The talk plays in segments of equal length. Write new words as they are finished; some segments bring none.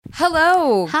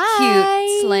Hello, Hi.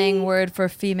 cute slang word for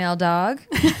female dog.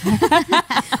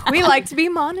 We like to be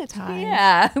monetized.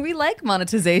 Yeah, we like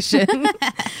monetization.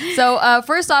 So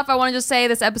first off, I want to just say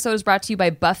this episode is brought to you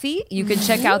by Buffy. You can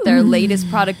check out their latest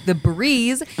product, The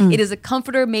Breeze. It is a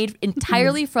comforter made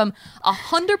entirely from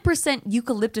 100%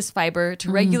 eucalyptus fiber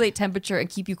to regulate temperature and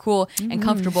keep you cool and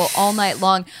comfortable all night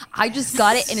long. I just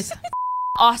got it and it's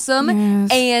awesome.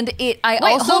 Yes. And I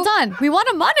Wait, also hold on. We want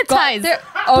to monetize.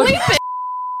 Oh,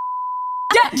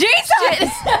 Jesus.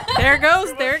 There it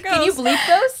goes. There it goes. can you bleep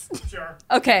those? Sure.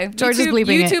 Okay. George is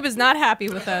bleeping YouTube is not happy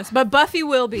with us, but Buffy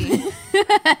will be.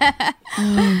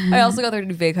 I also got their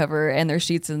duvet cover and their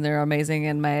sheets, and they're amazing.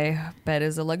 And my bed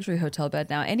is a luxury hotel bed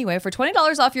now. Anyway, for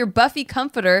 $20 off your Buffy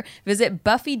comforter, visit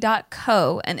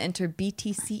buffy.co and enter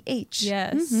BTCH.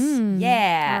 Yes.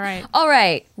 Yeah. All right. All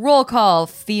right. Roll call,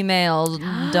 female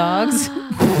dogs.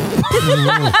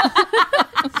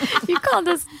 You called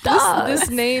us dogs. This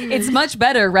name It's is much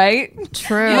better, right?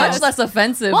 True. Much less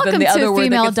offensive Welcome than the to other word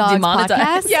Female that gets Dogs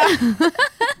demonetized. Podcast. yeah.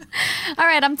 All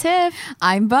right, I'm Tiff.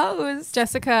 I'm Bose.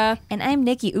 Jessica. And I'm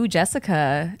Nikki. Ooh,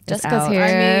 Jessica. is Jessica's out. here.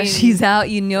 I mean- She's out.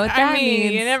 You know what that I mean,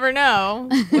 means. you never know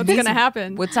what's gonna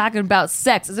happen. We're talking about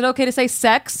sex. Is it okay to say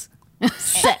sex?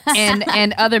 Sex.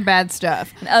 and other bad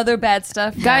stuff. And other bad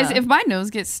stuff. Guys, Yeah. if my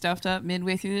nose gets stuffed up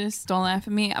midway through this, don't laugh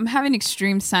at me. I'm having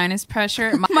extreme sinus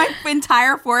pressure. My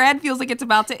entire forehead feels like it's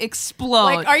about to explode.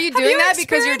 Like, are you Have doing that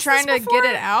because you're experienced trying this to before?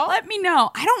 get it out? Let me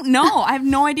know. I don't know. I have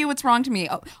no idea what's wrong to me.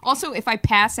 Also, if I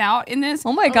pass out in this,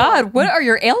 Oh my God, what are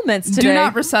your ailments today? do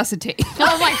not resuscitate.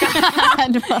 Oh my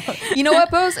God. You know what,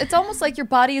 Bose? It's almost like your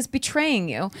body is betraying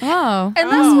you. Oh. And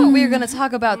that's what we're going to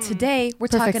talk about today. We're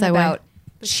Perfect talking segue. about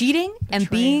cheating and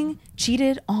being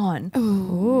cheated on.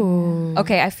 Ooh.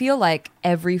 Okay, I feel like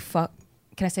every fuck.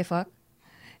 Can I say fuck?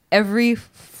 Every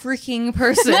freaking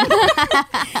person.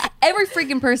 Every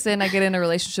freaking person I get in a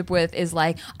relationship with is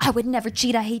like, I would never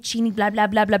cheat. I hate cheating, blah, blah,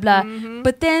 blah, blah, blah.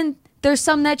 But then there's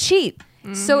some that cheat.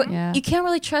 So Yeah. you can't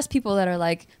really trust people that are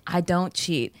like, I don't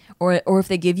cheat. Or if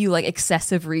they give you like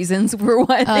excessive reasons for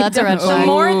why they that's a don't red cheat.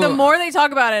 flag. The more they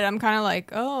talk about it, I'm kind of like,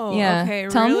 oh, Yeah. okay,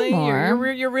 Tell me really?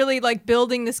 more. You're really like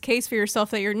building this case for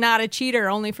yourself that you're not a cheater,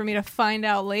 only for me to find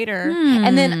out later.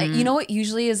 And then you know what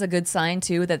usually is a good sign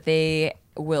too that they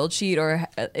will cheat or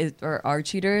are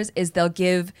cheaters is they'll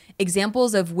give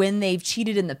examples of when they've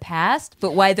cheated in the past,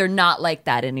 but why they're not like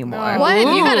that anymore. What?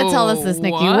 You gotta tell us this,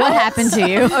 Nikki. What happened to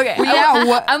you? Okay,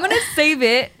 I'm gonna save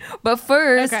it. But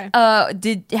first, Okay.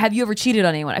 have you ever cheated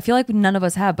on anyone? I feel like none of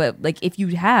us have, but like if you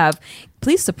have,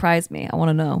 please surprise me. I want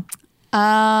to know.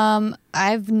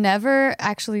 I've never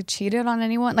actually cheated on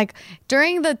anyone. Like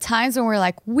during the times when we're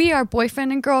like, we are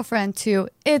boyfriend and girlfriend to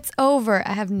it's over,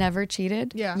 I have never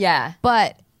cheated. Yeah. Yeah.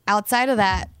 But outside of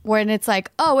that, when it's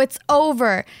like, oh, it's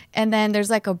over, and then there's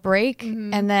like a break,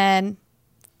 and then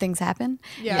things happen,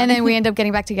 Yeah. and then we end up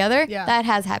getting back together. Yeah. That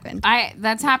has happened.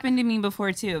 That's happened to me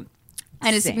before too. I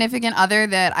had a Same. significant other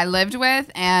that I lived with,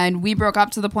 and we broke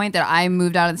up to the point that I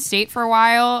moved out of the state for a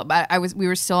while, but we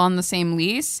were still on the same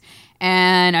lease.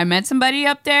 And I met somebody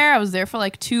up there. I was there for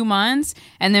like 2 months.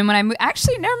 And then when I moved,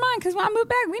 actually, never mind, because when I moved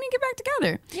back, we didn't get back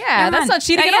together. Yeah, Never that's mind. not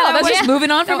cheating at Yeah, all. That's yeah. just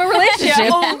moving on from a relationship. Yeah,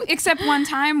 oh, except one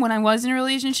time when I was in a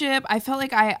relationship, I felt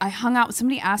like I hung out.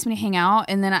 Somebody asked me to hang out,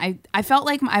 and then I felt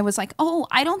like I was like, oh,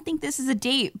 I don't think this is a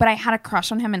date, but I had a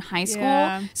crush on him in high school,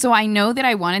 Yeah. so I know that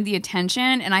I wanted the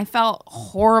attention, and I felt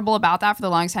horrible about that for the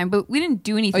longest time. But we didn't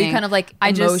do Or anything. you kind of like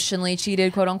I just- emotionally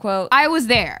cheated, quote unquote. I was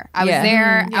there. I Yeah. was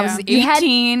there. I was You had-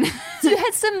 18. So you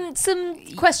had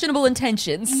some questionable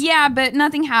intentions. Yeah, but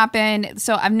nothing happened.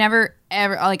 So I've never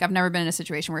been in a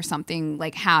situation where something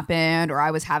like happened or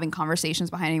I was having conversations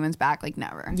behind anyone's back. Like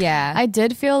never. Yeah. I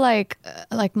did feel like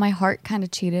my heart kind of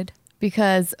cheated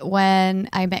because when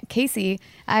I met Casey,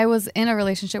 I was in a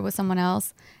relationship with someone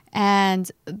else, and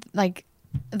like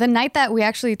the night that we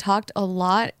actually talked a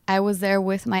lot, I was there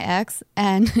with my ex,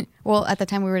 and well, at the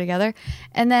time we were together,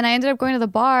 and then I ended up going to the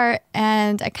bar,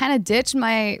 and I kind of ditched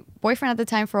my boyfriend at the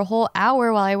time for a whole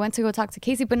hour while I went to go talk to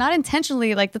Casey, but not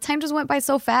intentionally. Like the time just went by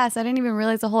so fast, I didn't even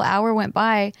realize the whole hour went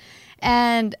by.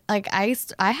 And like I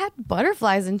had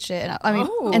butterflies and shit, I mean,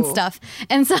 and stuff,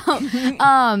 and so,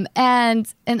 and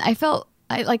I felt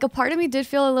like a part of me did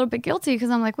feel a little bit guilty because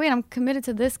I'm like, wait, I'm committed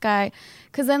to this guy,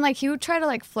 because then like he would try to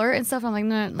like flirt and stuff. I'm like,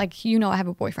 no, like I have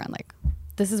a boyfriend, like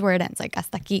this is where it ends, like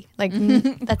hasta aquí, like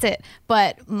that's it.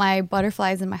 But my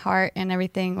butterflies in my heart and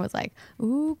everything was like,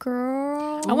 ooh,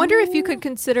 girl. I wonder if you could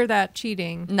consider that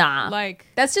cheating. Nah. Like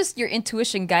That's just your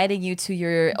intuition guiding you to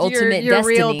your ultimate your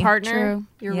destiny. real partner, True.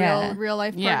 your Yeah. real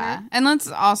life partner. Yeah. And let's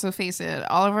also face it,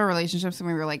 all of our relationships when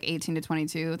we were like 18 to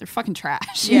 22, they're fucking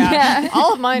trash. Yeah. Yeah.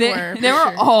 All of mine They, were. they for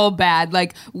were sure. all bad.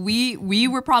 Like we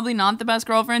were probably not the best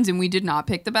girlfriends, and we did not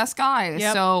pick the best guy.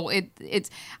 Yep. So it's.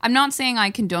 I'm not saying I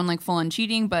condone like full on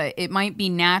cheating, but it might be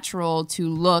natural to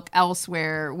look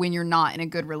elsewhere when you're not in a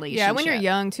good relationship. Yeah, when you're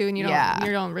young too, and you don't Yeah.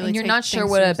 you don't really. And you're take not sure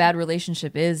things what a seriously. bad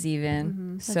relationship is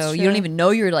even. So That's you don't true. even know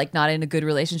you're like not in a good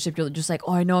relationship. You're just like,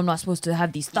 oh, I know I'm not supposed to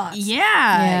have these thoughts.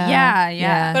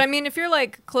 Yeah. But I mean, if you're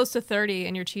like close to 30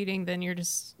 and you're cheating, then you're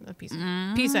just a piece of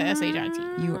shit.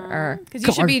 You are. Because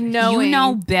you should be knowing. You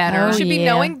know better. You should be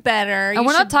yeah. knowing better. And You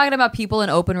we're not should- talking about people in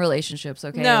open relationships,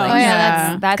 okay? No. Like, Oh,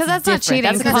 yeah, that's 'cause that's not different. cheating.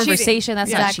 That's a That's not conversation.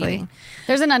 That's not Exactly. cheating.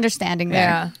 There's an understanding there.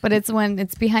 Yeah. But it's when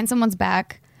it's behind someone's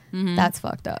back, that's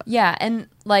fucked up. Yeah, and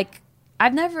like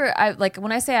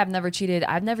when I say I've never cheated,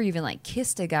 I've never even like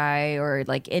kissed a guy or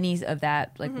like any of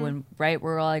that. Like when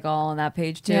we're all like all on that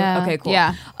page too. Yeah. Okay, cool.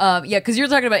 Yeah. Yeah, because you're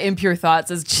talking about impure thoughts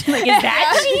as like, is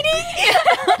that cheating?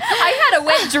 I had a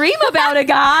wet dream about a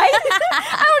guy.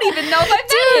 I don't even know if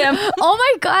I met him. Oh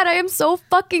my god, I am so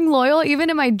fucking loyal. Even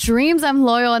in my dreams, I'm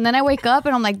loyal. And then I wake up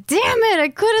and I'm like, damn it, I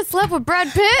could have slept with Brad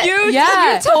Pitt. You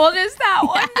told us that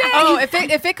one day. Oh,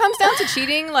 if it comes down to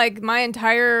cheating, like my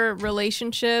entire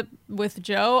relationship with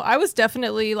Joe, I was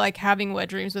definitely like having wet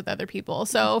dreams with other people.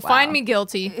 So find me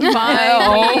guilty.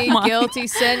 Find me guilty.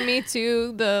 Send me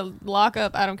to the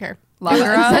lockup. I don't care. Lock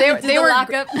her up. They were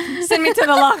lockup. send me to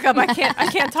the lockup. I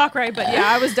can't talk right, but yeah,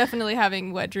 I was definitely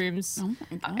having wet dreams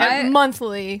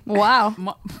monthly. Wow.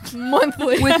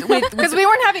 Monthly. Because we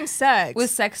weren't having sex. With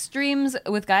sex dreams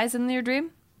with guys in your dream?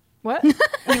 what?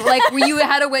 Like you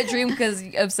had a wet dream because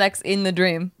of sex in the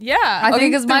dream. Yeah. Okay,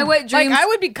 because my wet like dreams. I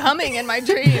would be coming in my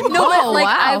dream. no, but like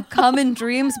wow. I've come in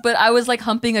dreams, but I was like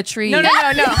humping a tree. No.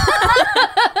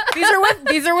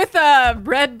 These are with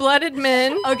red-blooded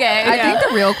men. Okay. I think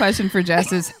the real question for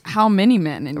Jess is how many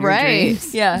men in your Right.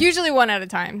 dreams? Yeah. Usually one at a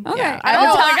time. Okay. Yeah.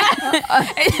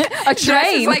 A Jess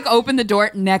train. is like open the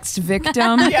door, next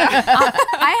victim.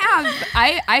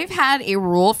 I've had a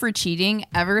rule for cheating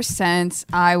ever since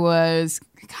I was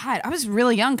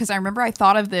really young because I remember I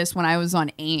thought of this when I was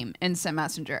on AIM Instant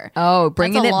Messenger. Oh,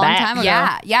 bringing That's a it long back. time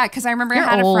ago. Yeah, because I remember You're I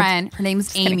had old. a friend. Her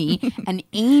name's Amy, and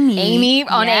Amy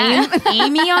on AIM?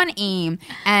 Amy on AIM,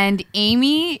 and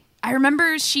Amy. I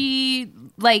remember she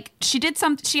did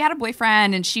something. She had a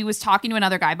boyfriend, and she was talking to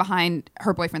another guy behind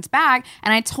her boyfriend's back.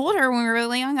 And I told her when we were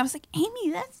really young, I was like,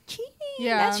 Amy, that's cheating.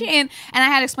 Yeah. That's cheating. And I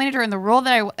had explained to her, and the rule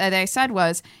that I said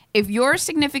was, if your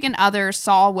significant other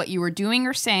saw what you were doing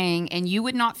or saying, and you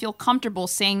would not feel comfortable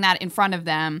saying that in front of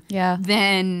them, Yeah.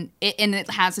 then it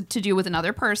has to do with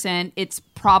another person, it's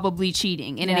probably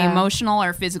cheating in an Yeah. emotional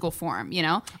or physical form. You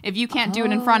know, if you can't do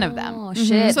it in front of them. Oh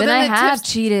shit! So then I the have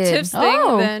Tips cheated. thing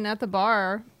Oh. then at the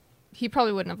bar, he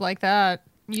probably wouldn't have liked that.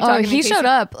 You Oh, talking to me, he Casey? showed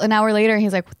up an hour later and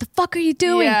he's like, what the fuck are you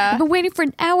doing? Yeah. I've been waiting for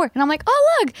an hour. And I'm like,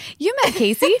 oh, look, you met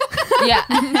Casey. Yeah.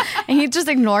 And he just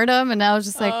ignored him. And I was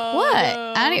just like, what?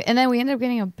 no. I don't e- and then we ended up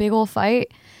getting a big old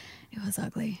fight. It was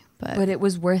ugly, But it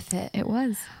was worth it. it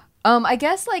was. I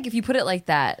guess like if you put it like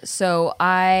that. So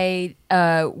I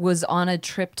was on a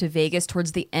trip to Vegas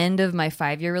towards the end of my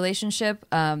 5-year relationship.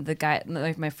 The guy,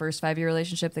 like my first 5-year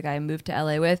relationship, the guy I moved to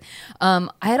LA with. I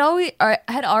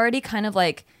had already kind of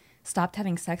like stopped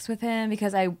having sex with him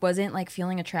because I wasn't like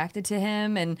feeling attracted to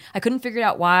him, and I couldn't figure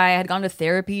out why. I had gone to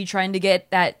therapy trying to get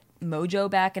that mojo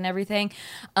back and everything.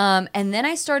 And then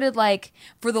I started like,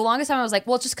 for the longest time I was like,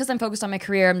 well, just because I'm focused on my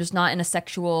career, I'm just not in a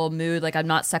sexual mood. Like I'm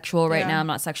not sexual right Yeah. now. I'm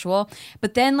not sexual.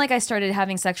 But then like I started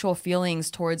having sexual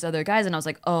feelings towards other guys, and I was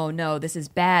like, oh no, this is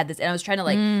bad. And I was trying to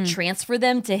like transfer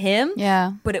them to him.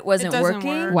 Yeah. But it wasn't doesn't working.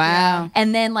 work. Wow.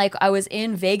 And then like I was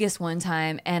in Vegas one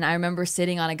time, and I remember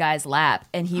sitting on a guy's lap,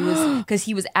 and he was because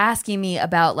he was asking me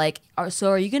about like,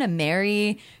 so are you gonna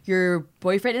marry your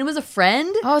boyfriend? And it was a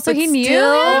friend. Oh, so but he knew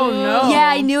still- him? Oh, no. Yeah,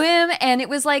 I knew him, and it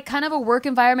was like kind of a work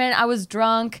environment. I was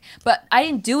drunk, but I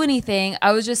didn't do anything.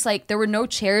 I was just like, there were no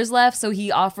chairs left, so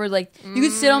he offered like, you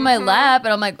could sit on my lap,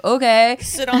 and I'm like, okay.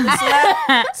 Sit on this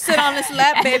lap. Sit on this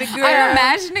lap, baby girl. I'm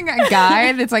imagining a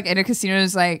guy that's like in a casino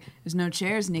is like, there's no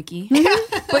chairs, Nikki.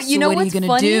 But you So know what are you what's gonna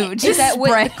funny do? is Just that what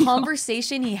spray the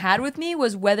conversation he had with me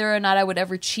was whether or not I would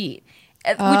ever cheat.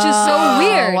 Which is so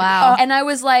weird. wow. And I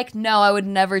was like, no, I would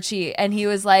never cheat. And he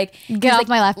was like, Get off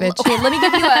my lap, bitch. Okay, let me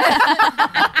give you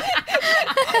a.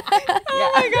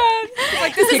 Oh my god!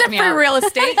 Like this Kick isn't me free out. real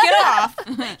estate. Get off.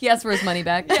 He asked for his money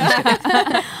back.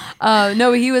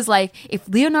 No, he was like, if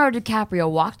Leonardo DiCaprio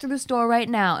walked through the store right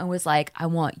now and was like, I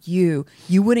want you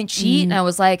wouldn't cheat? And I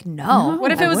was like, no.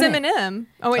 What if it was Eminem?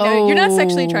 Oh wait, no, you're not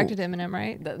sexually attracted to Eminem,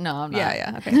 right? No, I'm not.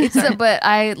 Yeah, okay. But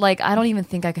I don't even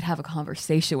think I could have a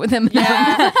conversation with him.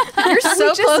 Yeah, you're so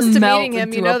just close to melt meeting him.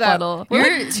 into You know a that. puddle. We're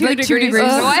You're like 2 like 2 degrees degrees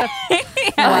away.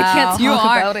 I can't talk You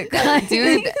are. about it, guys.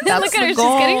 Dude, that's Look at the her, she's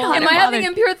goal. getting hot Am and I having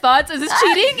bothered. impure thoughts? Is this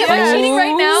cheating? Am I cheating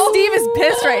right now? Steve is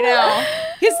pissed right now.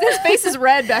 His face is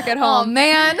red back at Oh home.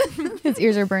 man. His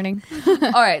ears are burning.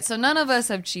 All right, so none of us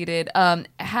have cheated.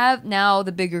 Have now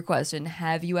the bigger question: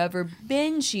 have you ever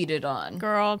been cheated on?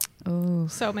 Girl,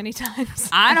 so many times.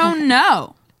 I don't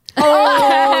know.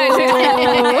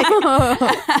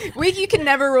 You can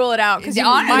never rule it out because you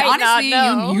might Honestly,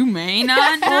 not know. you may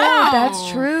not know.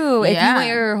 That's true. If you Yeah. went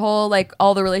your whole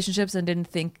all the relationships and didn't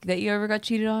think that you ever got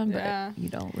cheated on, but Yeah. you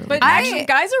don't really. But actually,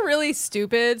 guys are really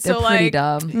stupid. they're So pretty like,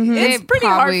 dumb. it's They pretty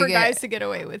hard probably for get- guys to get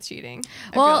away with cheating.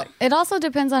 I feel Well, like. it also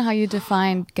depends on how you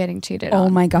define getting cheated Oh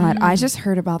on. my God. I just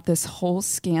heard about this whole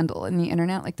scandal in the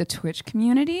internet, like the Twitch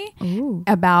community,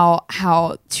 about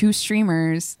how 2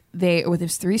 streamers,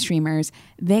 there's 3 streamers,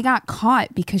 they got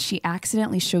caught because she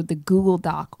accidentally showed the Google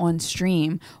Doc on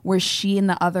stream where she and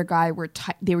the other guy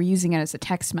they were using it as a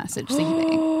text message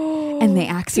thing. And they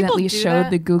accidentally do showed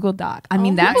that? the Google Doc. I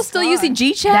mean, People that's still using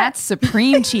GChat. that's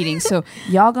supreme cheating. So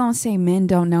y'all gonna say men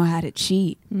don't know how to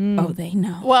cheat? Oh, they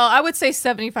know. Well, I would say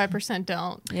 75%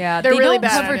 don't. Yeah, They're they really don't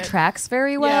bad cover at it. tracks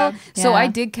very well. Yeah. So Yeah. I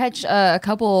did catch a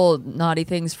couple naughty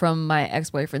things from my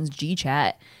ex-boyfriend's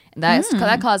G-chat. And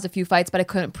that caused a few fights, but I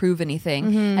couldn't prove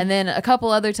anything. And then a couple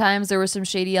other times there were some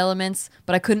shady elements,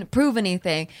 but I couldn't prove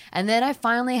anything. And then I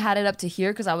finally had it up to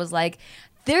here because I was like,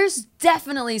 there's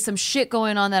definitely some shit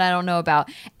going on that I don't know about.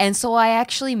 And so I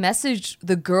actually messaged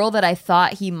the girl that I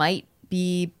thought he might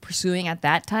be pursuing at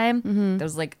that time. That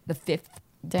was like the 5th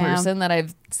Damn. person that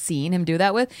I've seen him do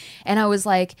that with. And I was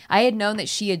like, I had known that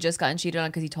she had just gotten cheated on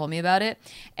because he told me about it.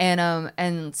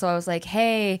 And so I was like,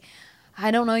 hey, I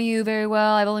don't know you very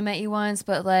well. I've only met you once,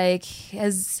 but like,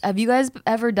 have you guys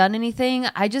ever done anything?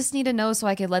 I just need to know so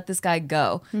I could let this guy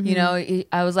go. You know,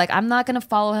 I was like, I'm not going to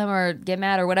follow him or get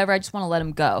mad or whatever. I just want to let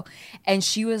him go. And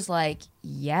she was like,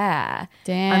 yeah,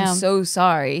 Damn. I'm so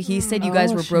sorry. He said you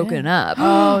guys were broken up.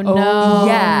 Oh, no.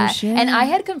 Yeah. shit. And I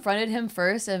had confronted him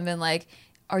first and been like,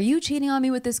 are you cheating on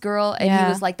me with this girl? And Yeah. he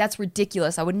was like, that's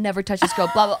ridiculous. I would never touch this girl.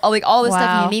 Blah, blah, like all this stuff.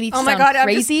 Wow. And he made me Oh my sound God,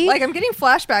 crazy. I'm getting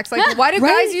flashbacks. Like, why do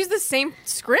Right? guys use the same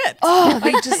script? Oh,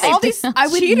 they just all these I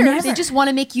would cheaters. never. They just want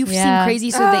to make you Yeah. seem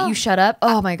crazy so that you shut up.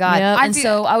 Oh my God. Yep. And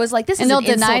so I was like, this And is they'll an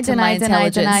insult to my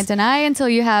intelligence. deny until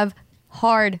you have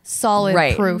hard, solid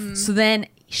Right. proof. So then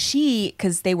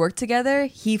because they worked together,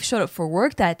 he showed up for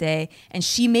work that day and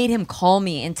she made him call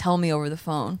me and tell me over the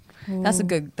phone. That's a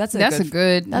good That's a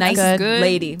good, nice good.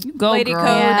 lady. You go, Lady girl.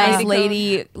 code. Yeah. Nice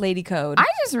lady code. I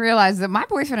just realized that my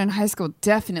boyfriend in high school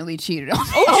definitely cheated on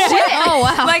me. Oh shit! Oh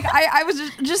wow! Like I was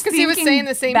just 'Cause he was thinking saying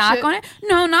the same back shit? on it.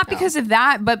 No, not because of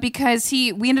that, but because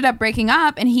we ended up breaking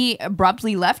up and he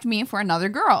abruptly left me for another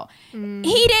girl.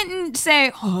 He didn't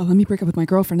say, "Oh, let me break up with my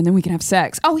girlfriend and then we can have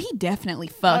sex." Oh, he definitely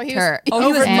fucked he was- her. Oh, he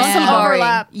was Over- muscle Damn. barring.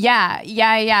 overlap.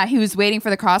 Yeah. He was waiting for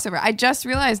the crossover. I just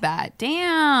realized that.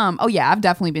 Damn. Oh yeah, I've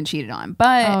definitely been cheated on.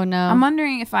 But Oh, no. I'm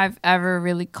wondering if I've ever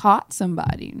really caught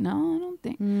somebody. No, I don't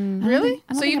think. Really? I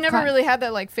don't So think you've I've never caught- really had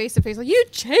that like face to face, like you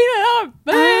cheated on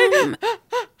me.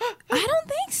 I don't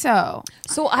think so.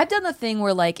 So I've done the thing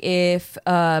where like if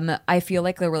I feel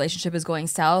like the relationship is going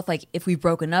south, like if we've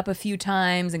broken up a few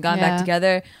times and gone back Yeah.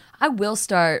 together, I will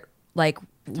start like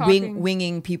Talking.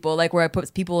 winging people, like where I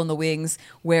put people in the wings,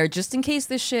 where just in case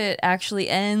this shit actually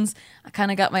ends, I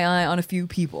kind of got my eye on a few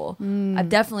people. I've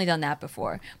definitely done that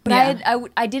before, but Yeah.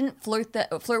 I didn't flirt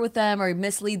with them or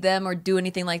mislead them or do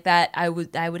anything like that. I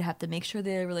would have to make sure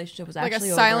the relationship was Like a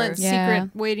actually silent over. Yeah.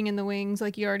 secret waiting in the wings.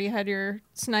 Like you already had your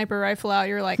sniper rifle out.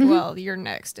 You're like, well, you're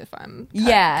next if I'm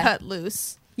cut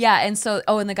loose. Yeah, and so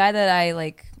and the guy that I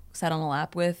like sat on a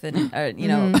lap with and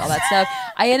all that stuff,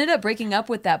 I ended up breaking up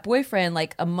with that boyfriend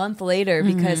like a month later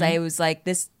because I was like,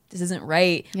 this isn't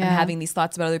right. Yeah. I'm having these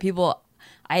thoughts about other people.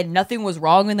 Nothing was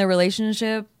wrong in the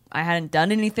relationship. I hadn't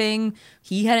done anything.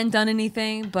 He hadn't done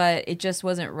anything, but it just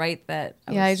wasn't right that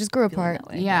I Yeah, was it just grew feeling apart. that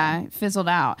way. Yeah, it fizzled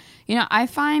out. You know, I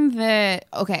find that,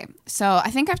 okay, so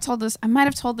I think I might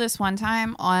have told this one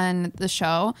time on the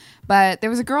show, but there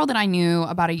was a girl that I knew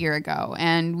about a year ago,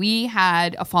 and we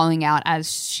had a falling out as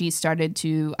I started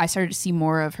to see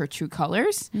more of her true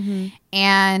colors.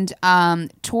 And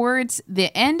towards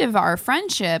the end of our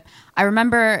friendship, I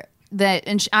remember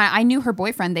I knew her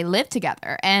boyfriend. They lived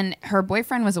together, and her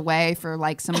boyfriend was away for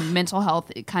like some mental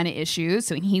health kind of issues.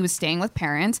 So he was staying with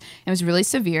parents. It was really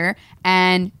severe,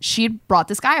 and she brought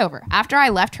this guy over. After I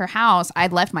left her house,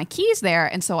 I'd left my keys there,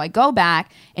 and so I go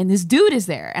back, and this dude is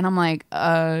there, and I'm like,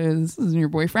 "This isn't your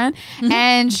boyfriend?"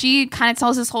 And she kind of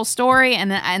tells this whole story,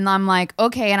 and I'm like,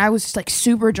 "Okay." And I was just like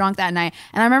super drunk that night,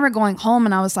 and I remember going home,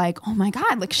 and I was like, "Oh my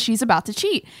God, like she's about to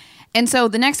cheat." And so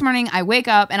the next morning I wake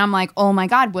up and I'm like, oh my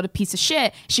God, what a piece of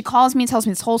shit. She calls me and tells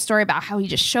me this whole story about how he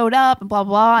just showed up and blah,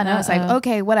 blah. And I was like,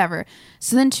 okay, whatever.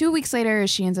 So then 2 weeks later,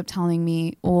 she ends up telling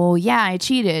me, oh yeah, I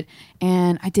cheated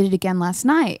and I did it again last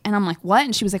night. And I'm like, what?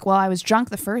 And she was like, well, I was drunk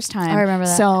the first time. I remember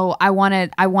that. So I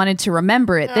wanted to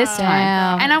remember it this time.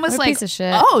 Damn. And I was What a like, piece of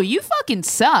shit. oh, you fucking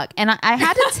suck. And I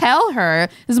had to tell her,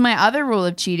 this is my other rule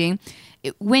of cheating.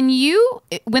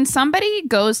 When somebody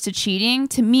goes to cheating,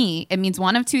 to me, it means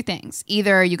one of two things.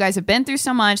 Either you guys have been through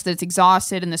so much that it's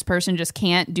exhausted and this person just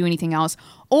can't do anything else,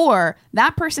 or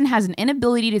that person has an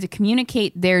inability to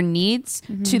communicate their needs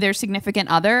to their significant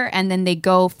other, and then they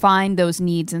go find those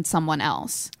needs in someone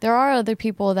else. There are other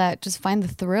people that just find the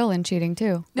thrill in cheating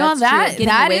too. No, That's true. Getting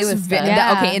that away is with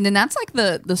stuff. okay, and then that's like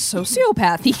the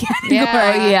sociopathy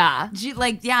category. Yeah.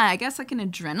 I guess like an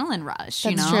adrenaline rush. That's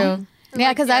you know? true.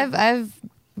 Yeah, because I've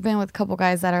been with a couple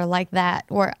guys that are like that,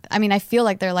 or I mean, I feel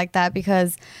like they're like that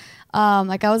because,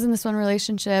 like, I was in this one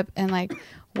relationship and like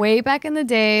way back in the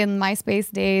day in MySpace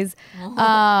days,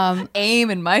 AIM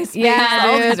and MySpace. yeah,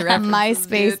 all dude, these references,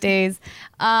 MySpace dude. days.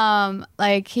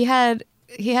 Like he had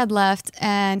left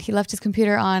and he left his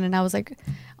computer on, and I was like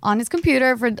on his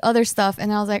computer for other stuff,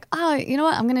 and I was like, oh, you know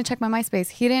what, I'm gonna check my MySpace.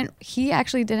 He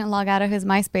actually didn't log out of his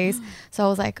MySpace, so I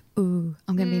was like, ooh,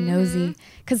 I'm gonna be nosy,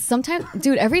 because sometimes,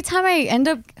 dude, every time I end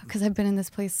up, because I've been in this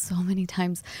place so many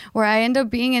times where I end up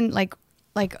being in like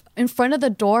in front of the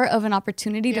door of an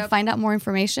opportunity to find out more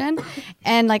information,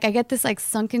 and like I get this like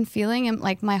sunken feeling, and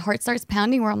like my heart starts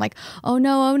pounding where I'm like, oh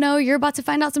no, you're about to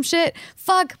find out some shit,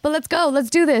 fuck, but let's go, let's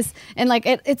do this. And like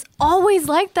it's always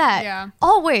like that. Yeah.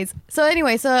 Always. So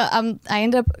anyway, I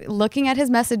end up looking at his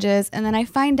messages, and then I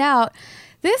find out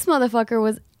this motherfucker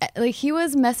was like, he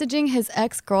was messaging his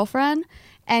ex-girlfriend,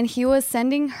 and he was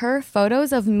sending her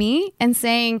photos of me and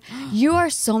saying, you are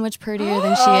so much prettier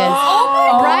than she is.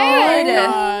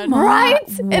 Right?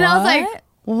 Right? And I was like,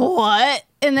 what?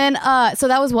 And then so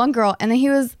that was one girl, and then he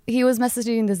was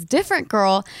messaging this different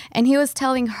girl, and he was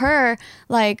telling her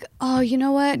like, oh, you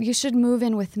know what, you should move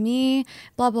in with me,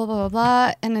 blah blah blah blah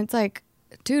blah. And it's like,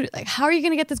 dude, like, how are you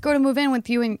gonna get this girl to move in with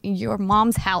you in your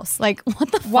mom's house? Like,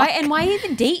 what the fuck? Why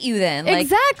even date you then? Like,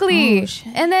 Exactly.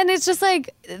 And then it's just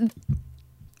like,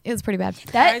 it was pretty bad.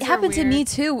 that Guys are happened to me weird.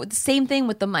 too. The same thing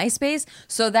with the MySpace.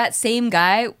 So that same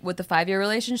guy with the 5-year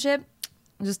relationship,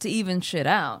 just to even shit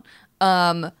out,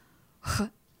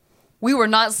 we were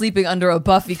not sleeping under a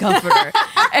Buffy comforter.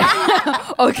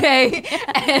 Okay,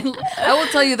 and I will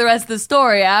tell you the rest of the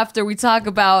story after we talk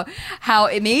about how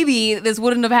maybe this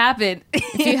wouldn't have happened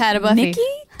If you had a Buffy. Nikki,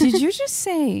 did you just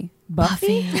say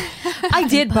Buffy? I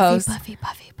did both. Buffy.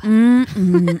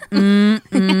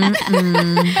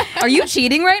 Are you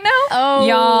cheating right now?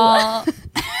 Oh,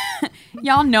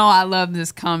 Y'all know I love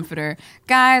this comforter.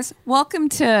 Guys, welcome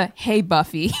to Hey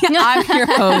Buffy. I'm your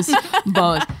host,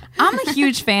 Bose. I'm a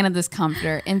huge fan of this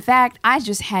comforter. In fact, I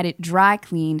just had it dry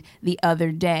cleaned the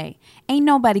other day. Ain't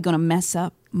nobody gonna mess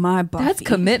up my Buffy. That's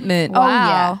commitment.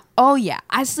 Oh yeah.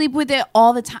 I sleep with it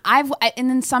all the time. And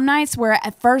then some nights where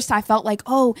at first I felt like,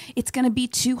 oh, it's gonna be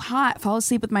too hot. Fall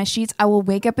asleep with my sheets. I will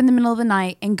wake up in the middle of the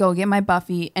night and go get my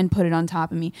Buffy and put it on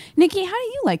top of me. Nikki, how do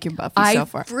you like your Buffy so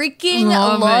far? I freaking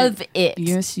Love love it.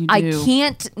 Yes, you I do.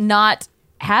 can't not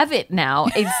have it now.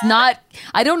 It's not.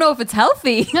 I don't know if it's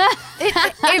healthy.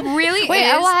 It really wait,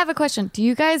 is. I have a question. Do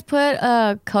you guys put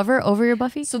a cover over your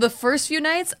Buffy? So the first few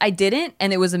nights I didn't,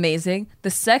 and it was amazing. The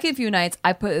second few nights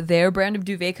I put their brand of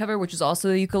duvet cover, which is also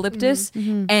the eucalyptus,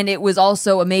 and it was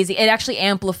also amazing. It actually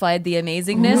amplified the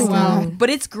amazingness. But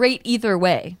it's great either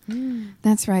way.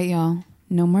 That's right, y'all.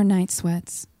 No more night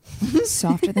sweats.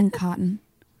 Softer than cotton.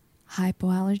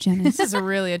 Hypoallergenic. This is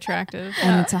really attractive.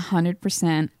 And it's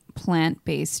 100%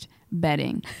 plant-based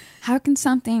bedding. How can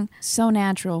something so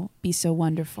natural be so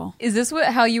wonderful? Is this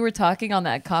how you were talking on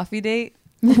that coffee date?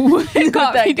 with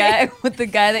that guy, with the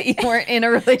guy that you weren't in a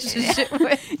relationship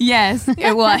with. Yes,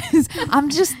 it was. I'm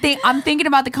thinking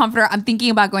about the comforter. I'm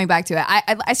thinking about going back to it.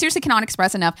 I seriously cannot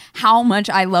express enough how much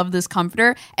I love this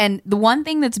comforter. And the one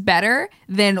thing that's better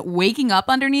than waking up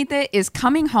underneath it is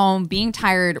coming home, being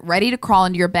tired, ready to crawl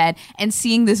into your bed, and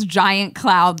seeing this giant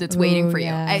cloud that's waiting for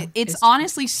yeah. you. It's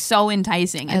honestly so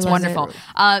enticing. It's love wonderful.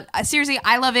 Seriously,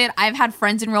 I love it. I've had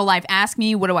friends in real life ask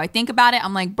me, what do I think about it?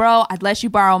 I'm like, bro, I'd let you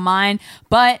borrow mine,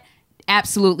 but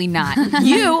absolutely not.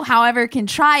 You, however, can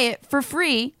try it for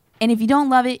free. And if you don't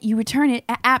love it, you return it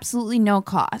at absolutely no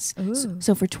cost.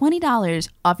 So for $20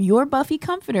 off your Buffy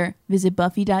comforter, visit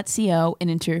buffy.co and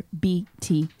enter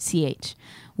BTCH.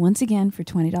 Once again, for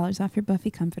 $20 off your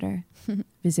Buffy comforter,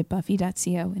 visit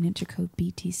buffy.co and enter code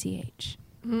BTCH.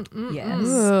 Yes.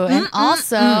 Ooh, and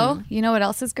also, you know what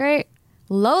else is great?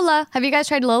 Lola. Have you guys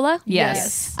tried Lola?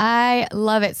 Yes. I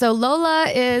love it. So Lola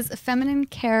is a feminine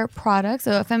care product.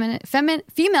 So a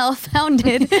female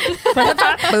founded. Feminine.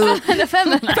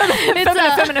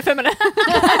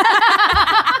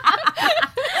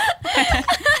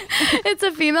 It's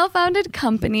a female founded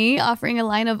company offering a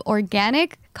line of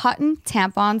organic cotton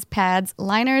tampons, pads,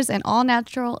 liners, and all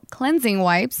natural cleansing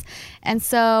wipes. And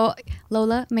so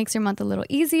Lola makes your month a little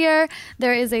easier.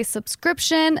 There is a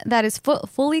subscription that is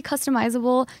fully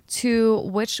customizable to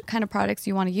which kind of products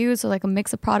you want to use. So like a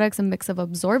mix of products, a mix of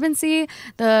absorbency,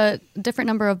 the different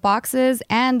number of boxes,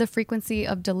 and the frequency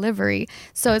of delivery.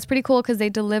 So it's pretty cool because they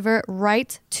deliver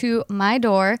right to my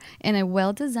door in a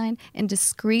well-designed and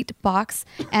discreet box.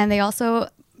 And they also,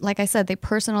 like I said, they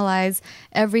personalize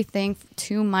everything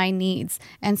to my needs.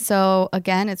 And so,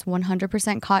 again, it's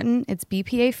 100% cotton. It's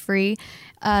BPA free.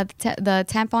 The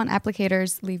tampon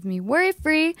applicators leave me worry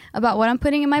free about what I'm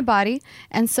putting in my body.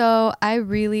 And so I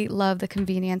really love the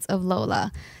convenience of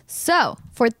Lola. So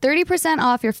for 30%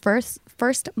 off your first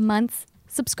month's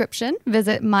subscription,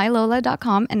 visit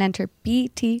mylola.com and enter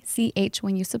BTCH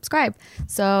when you subscribe.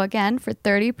 So again, for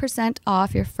 30%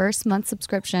 off your first month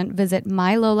subscription, visit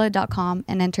mylola.com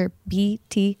and enter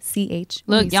BTCH.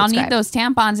 when Look, you y'all subscribe. need those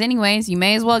tampons anyways. You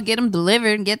may as well get them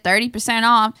delivered and get 30%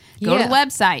 off. Go to the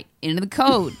website, enter the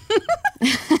code.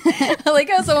 I like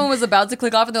how someone was about to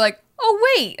click off and they're like,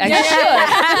 oh, wait, I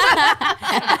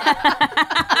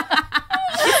should.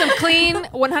 Get some clean,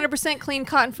 100% clean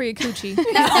cotton for your coochie.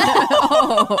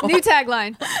 New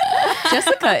tagline.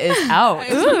 Jessica is out.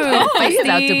 She's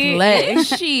out to play.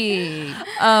 She.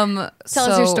 Tell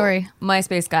us your story.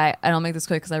 MySpace guy. And I'll make this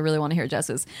quick because I really want to hear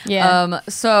Jess's. Yeah.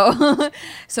 So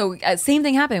same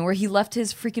thing happened where he left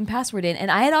his freaking password in, and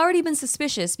I had already been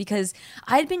suspicious because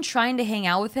I had been trying to hang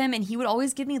out with him, and he would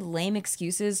always give me lame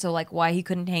excuses, so like why he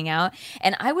couldn't hang out.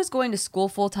 And I was going to school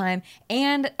full time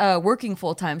and working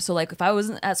full time. So like if I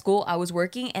wasn't at school, I was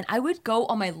working, and I would go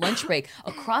on my lunch break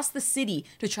across the city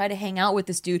to try to hang out with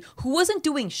this dude who wasn't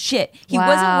doing shit. He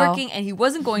wasn't Wow. working and he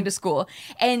wasn't going to school,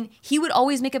 and he would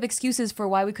always make up excuses for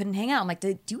why we couldn't hang out. I'm like,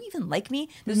 do you even like me?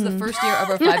 This is the first year of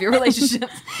our 5-year relationship.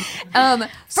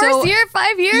 First year,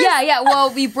 5 years? Yeah.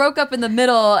 Well, we broke up in the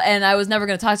middle, and I was never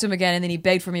going to talk to him again. And then he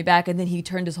begged for me back, and then he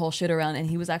turned his whole shit around, and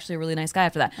he was actually a really nice guy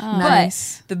after that.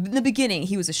 Nice. But in the beginning,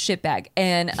 he was a shitbag,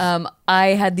 and I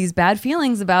had these bad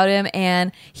feelings about him,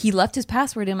 and he left his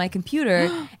password in my computer,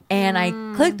 and I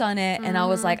clicked on it, and I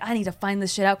was like, I need to find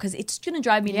this shit out because it's going to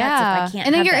drive me nuts if I can't.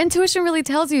 And then have your that. intuition really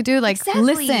tells you, dude, like, Exactly.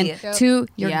 listen to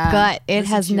your gut. It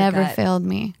Listen has to your never gut. failed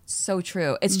me. So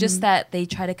true. It's just that they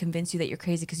try to convince you that you're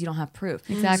crazy because you don't have proof.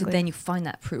 Exactly. So then you find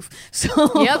that proof.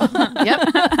 So Yep.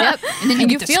 And then you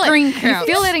get the feel screen it. You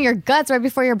feel it in your guts right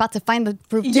before you're about to find the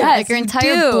proof. too. Yes, like your you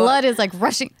entire do. blood is like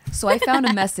rushing. So I found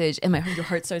a message, and your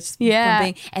heart starts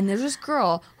pumping. And there's this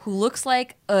girl who looks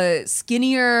like a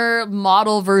skinnier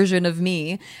model version of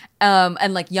me,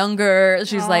 and like younger.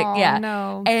 She's like, yeah,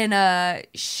 no. And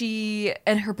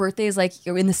her birthday is like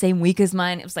in the same week as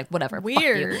mine. It was like whatever. fuck you.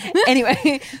 Weird.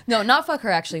 Anyway, no, not fuck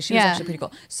her. Actually, she was actually pretty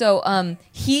cool. So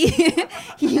he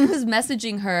was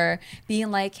messaging her, being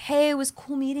like, hey, it was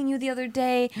cool meeting you the other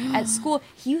day at school.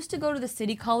 He used to go to the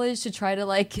city college to try to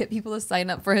like get people to sign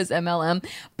up for his MLM.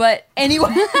 But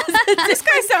anyway, This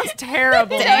guy sounds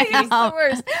terrible. he's the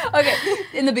worst. Okay,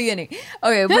 in the beginning.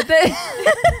 Okay, but then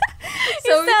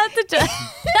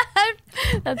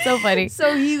That's so funny.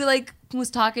 so he like was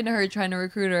talking to her, trying to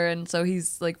recruit her, and so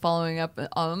he's like following up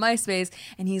on MySpace,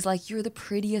 and he's like, you're the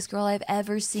prettiest girl I've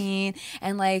ever seen,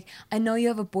 and like I know you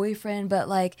have a boyfriend, but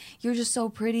like you're just so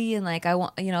pretty, and like I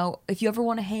want, if you ever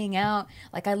want to hang out,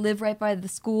 like I live right by the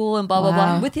school, and blah blah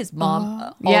blah, with his mom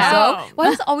also. Yeah. Why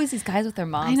is it always these guys with their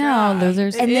moms? I know,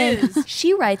 losers. And then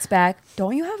she writes back,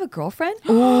 don't you have a girlfriend?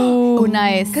 Ooh,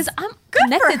 nice. Because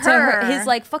connected to her. his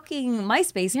like fucking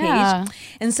MySpace Yeah. page.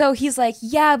 And so he's like,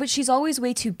 yeah, but she's always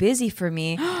way too busy for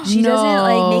me. She doesn't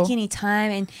like make any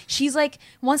time, and she's like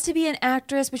wants to be an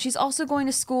actress, but she's also going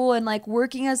to school and like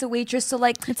working as a waitress. So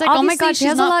like, It's like, oh my obviously God, she she's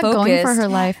has a not lot going for focused. her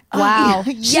life. Wow.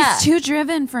 Yeah. She's too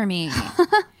driven for me.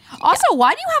 Also,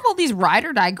 why do you have all these ride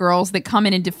or die girls that come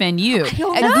in and defend you? And know.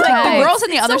 like, the girls on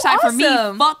the other So side for me,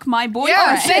 awesome. fuck my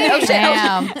boyfriend.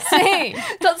 Damn. Same.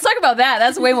 Let's talk about that.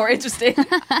 That's way more interesting.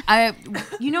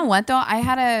 You know what though? I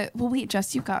had a wait,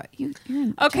 Jess, you're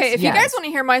in, Okay, if Yes. you guys want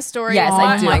to hear my story, Yes,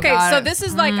 I do. Okay, God. so this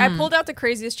is like I pulled out the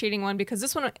craziest cheating one because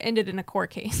this one ended in a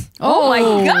court case. Oh my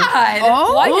God.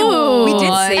 Oh. Why did we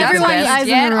did say Everyone's this. eyes in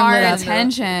the Get room our lit up.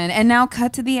 attention. And now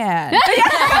cut to the ad.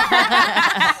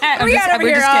 We got over we're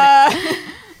here. just kidding.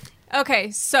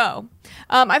 Okay, so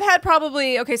I've had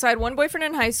so I had one boyfriend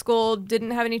in high school,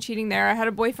 didn't have any cheating there. I had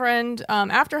a boyfriend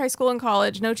after high school and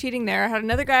college, no cheating there. I had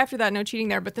another guy after that, no cheating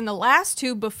there. But then the last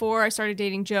two before I started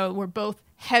dating Joe were both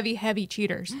heavy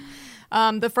cheaters.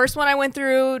 The first one I went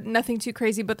through, nothing too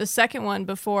crazy, but the second one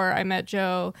before I met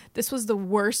Joe, this was the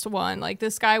worst one. Like,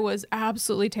 this guy was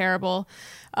absolutely terrible.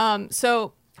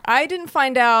 So I didn't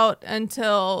find out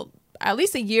until at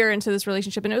least a year into this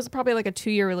relationship, and it was probably like a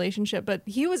 2-year relationship, but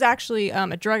he was actually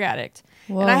a drug addict.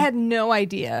 Whoa. And I had no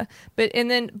idea. But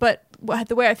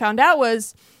the way I found out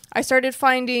was I started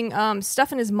finding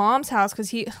stuff in his mom's house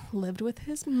because he lived with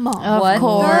his mom. Of What the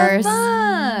course.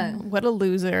 fuck? What a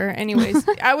loser. Anyways,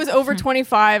 I was over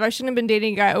 25. I shouldn't have been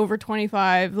dating a guy over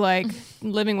 25, like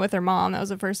living with her mom. That was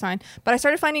the first sign. But I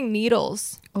started finding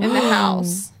needles in the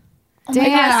house.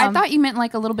 Damn. I thought you meant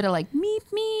like a little bit of like meep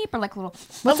meep or like a little.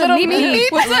 What's a meep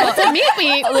meep? What's a meep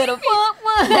meep? A little.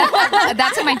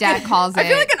 That's what my dad calls it. I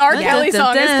feel like an R. Kelly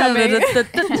song is coming.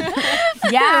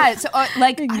 Yeah, so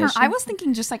like I was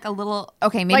thinking just like a little.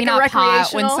 Okay, maybe Like a not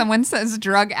pot when recreational? someone says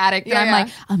drug addict. Yeah, I'm yeah. like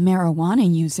a marijuana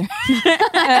user.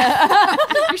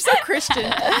 You're so Christian.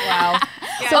 Wow.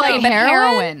 So Okay, like but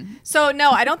heroin? So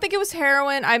no, I don't think it was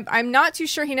heroin. I'm not too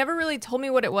sure. He never really told me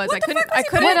what it was. I couldn't.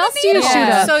 What else do you shoot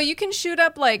up? So you can shoot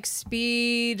up like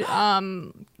speed,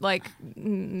 like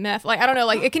meth. Like I don't know.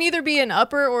 Like it can either be an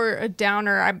upper or a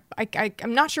downer.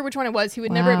 I'm not sure which one it was. He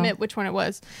would never Wow. admit which one it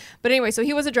was. But anyway, so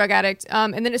he was a drug addict.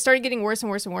 And then it started getting worse and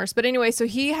worse and worse. But anyway, so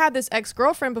he had this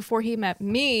ex-girlfriend before he met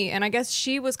me, and I guess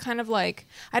she was kind of like,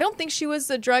 I don't think she was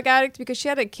a drug addict because she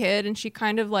had a kid, and she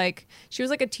kind of like, she was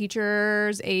like a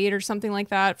teacher's aide or something like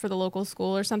that for the local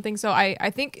school or something. So I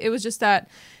think it was just that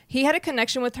he had a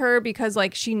connection with her because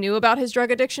like she knew about his drug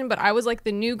addiction, but I was like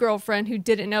the new girlfriend who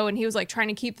didn't know, and he was like trying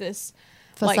to keep this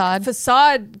like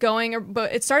facade going,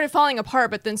 but it started falling apart.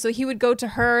 But then so he would go to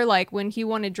her like when he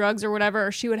wanted drugs or whatever,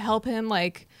 or she would help him.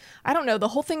 Like I don't know, the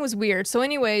whole thing was weird. So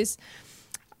anyways,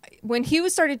 when he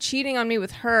started cheating on me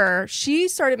with her, she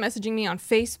started messaging me on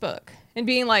Facebook and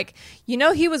being like, you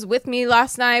know, he was with me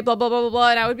last night, blah, blah, blah, blah, blah.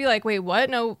 And I would be like, wait, what?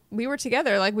 No, we were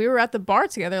together. Like, we were at the bar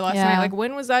together last night. Like,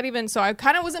 when was that even? So I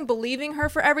kind of wasn't believing her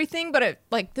for everything, but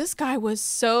this guy was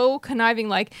so conniving.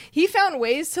 Like, he found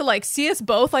ways to, like, see us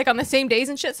both, like, on the same days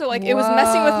and shit. So, like, it was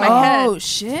messing with my head. Oh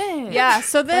shit! Yeah,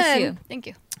 so Bless then... you. Thank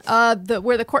you.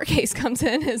 Where the court case comes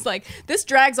in is like this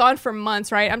drags on for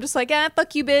months, right? I'm just like,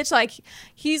 fuck you, bitch. Like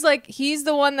he's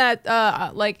the one that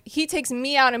like he takes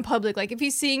me out in public. Like if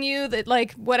he's seeing you, that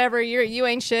like whatever, you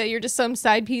ain't shit. You're just some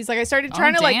side piece. Like I started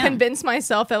trying to like damn. convince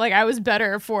myself that like I was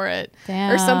better for it or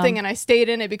Damn. something, and I stayed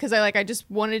in it because I just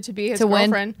wanted to be his To win.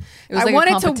 girlfriend. It was I like a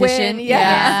wanted to competition. win, yes.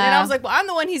 Yeah. And I was like, well, I'm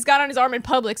the one he's got on his arm in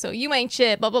public, so you ain't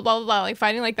shit. Blah blah blah blah blah. Like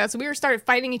fighting like that. So we started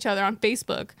fighting each other on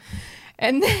Facebook,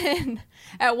 and then.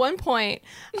 At one point,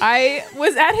 I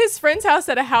was at his friend's house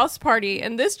at a house party,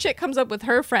 and this chick comes up with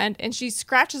her friend, and she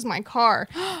scratches my car.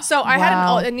 So I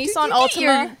Wow. had a Nissan Altima.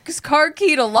 Your car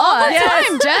keyed a lot.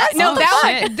 Yes. Jess. No, What the that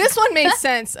fuck? one. This one made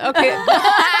sense. Okay.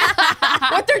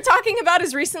 What they're talking about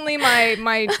is recently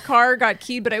my car got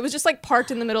keyed, but it was just like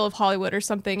parked in the middle of Hollywood or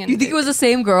something. And You think it was the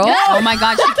same girl? Oh my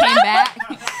god, she came back.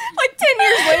 like 10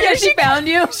 years later, Yeah, she found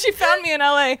you. She found me in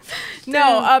LA.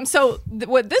 No, so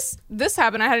what this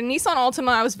happened. I had a Nissan Altima.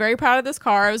 I was very proud of this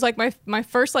car. It was like my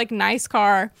first like nice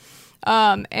car.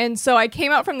 And so I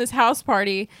came out from this house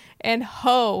party, and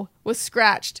Ho was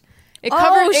scratched. It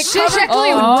covered. It shit. covered. She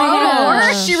actually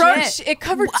wrote She wrote. It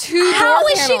covered two. How door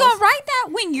is she panels. gonna write that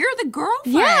when you're the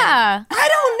girlfriend? Yeah. I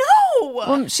don't know.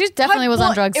 Well, she definitely was on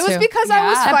Well, drugs It was too. because I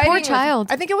was Yeah. That fighting. poor with- child.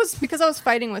 I think it was because I was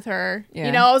fighting with her. Yeah.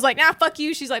 You know, I was like, nah, fuck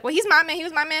you. She's like, well, he's my man. He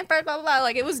was my man first. Blah blah blah.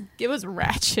 Like it was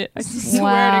ratchet. I swear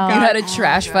Wow. to You God. had a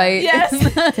trash fight.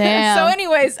 Yes. Damn. So,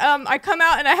 anyways, I come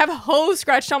out and I have a hose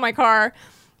scratched on my car.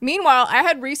 Meanwhile, I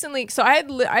had recently, so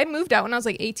I moved out when I was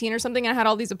like 18 or something. I had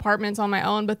all these apartments on my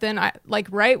own, but then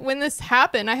right when this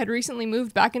happened, I had recently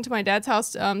moved back into my dad's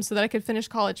house so that I could finish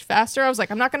college faster. I was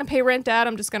like, I'm not going to pay rent, Dad.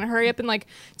 I'm just going to hurry up and like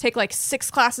take like 6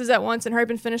 classes at once and hurry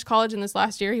up and finish college. And this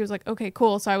last year, he was like, okay,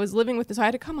 cool. So I was living with this. I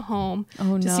had to come home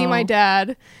to see my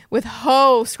dad with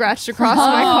hoe scratched across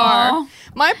my car.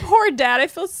 My poor dad. I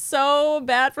feel so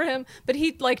bad for him, but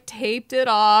he like taped it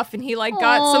off and he like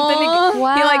got something. He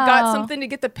like got something to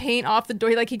get the paint off the door.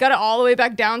 He got it all the way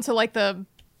back down to like the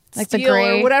steel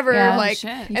or whatever. Shit.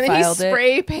 And then he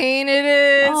spray painted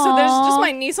it. So there's just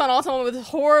my Nissan Altima with a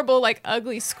horrible like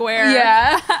ugly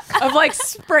square of like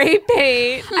spray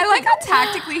paint. I like how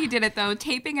tactically he did it though,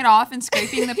 taping it off and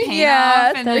scraping the paint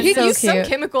off. And that's he so used some cute.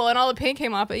 chemical and all the paint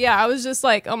came off. But yeah, I was just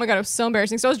like, oh my God, it was so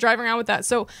embarrassing. So I was driving around with that.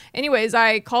 So anyways,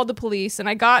 I called the police and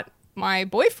I got my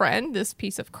boyfriend, this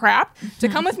piece of crap, to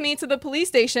come with me to the police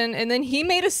station. And then he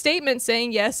made a statement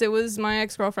saying, yes, it was my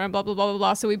ex-girlfriend, blah, blah, blah, blah,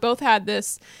 blah. So we both had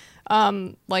this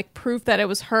like proof that it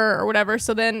was her or whatever.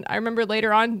 So then I remember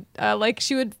later on, like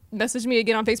she would message me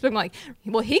again on Facebook. I'm like,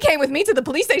 well, he came with me to the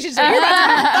police station. So you're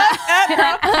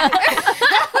about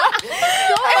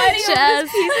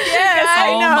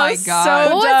Oh my God.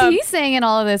 So What dumb. was he saying in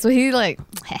all of this? Was he like,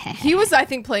 He was, I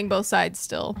think, playing both sides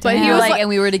still. But He he was was like, and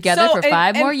we were together for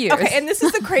 5 more years. Okay, and this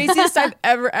is the craziest I've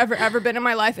ever been in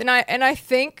my life. And I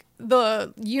think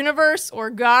the universe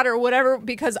or God or whatever,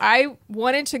 because I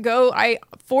wanted to go, I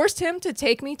forced him to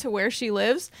take me to where she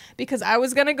lives because I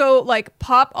was gonna go like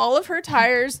pop all of her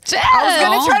tires. I was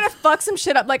gonna try to fuck some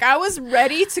shit up. Like I was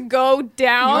ready to go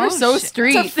down. You're so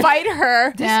street. To fight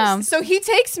her. Damn. So he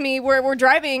takes me where we're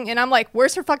driving and I'm like,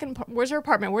 where's her apartment? Where's her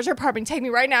apartment? Take me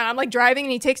right now. And I'm like driving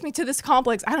and he takes me to this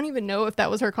complex. I don't even know if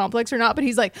that was her complex or not, but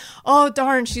he's like, oh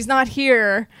darn, she's not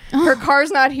here. Her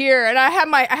car's not here. And I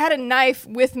had a knife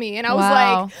with me and I was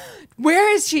Wow. like,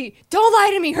 where is she? Don't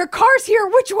lie to me. Her car's here.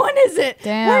 Which one is it?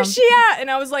 Damn. Where's she at?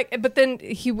 And I was like, but then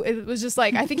it was just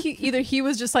like, I think he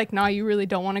was just like, nah, you really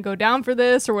don't want to go down for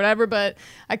this or whatever, but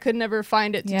I could never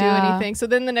find it to do anything. So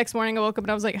then the next morning I woke up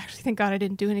and I was like, actually, thank God I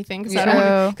didn't do anything because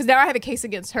now I have a case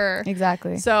against her.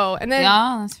 exactly. So, and then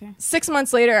that's fair. 6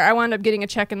 months later, I wound up getting a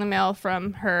check in the mail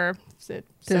from her. So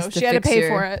Just to she had to fix pay your-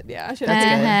 for it. Yeah, she had to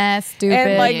pay for it. Stupid.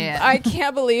 And like, Yeah. I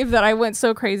can't believe that I went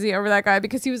so crazy over that guy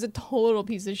because he was a total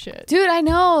piece of shit. Dude, I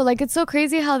know. Like, it's so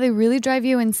crazy how they really drive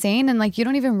you insane and, like, you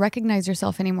don't even recognize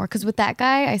yourself anymore. Because with that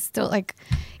guy, I still, like,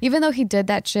 even though he did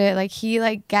that shit, like, he,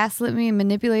 like, gaslit me and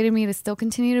manipulated me to still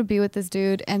continue to be with this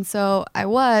dude. And so I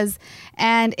was.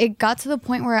 And it got to the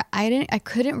point where I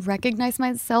couldn't recognize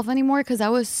myself anymore because I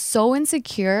was so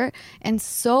insecure and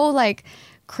so, like,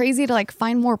 crazy to like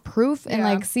find more proof and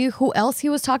like see who else he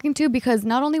was talking to, because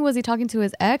not only was he talking to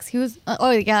his ex, he was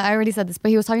I already said this,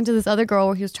 but he was talking to this other girl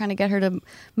where he was trying to get her to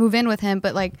move in with him.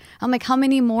 But like, I'm like, how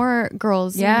many more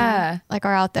girls like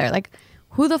are out there? Like,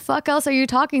 who the fuck else are you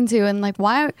talking to? And like,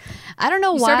 why? I don't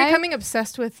know You why. start becoming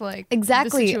obsessed with like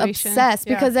Exactly, the situation. obsessed,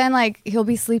 Yeah. because then like he'll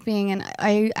be sleeping and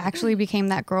I actually became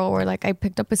that girl where like I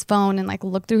picked up his phone and like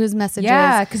looked through his messages.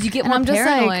 Yeah, because you get And more I'm just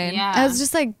paranoid. like, Yeah. I was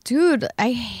just like, dude,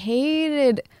 I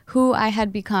hated who I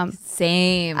had become.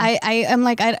 Same. I am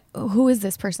like, who is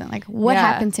this person? Like, what Yeah.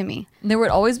 happened to me? There would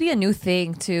always be a new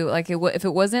thing too. Like if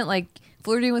it wasn't like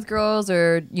flirting with girls,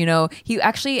 or he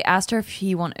actually asked her if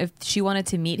she wanted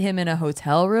to meet him in a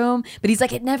hotel room, but he's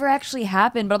like, it never actually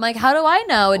happened. But I'm like, how do I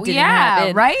know it didn't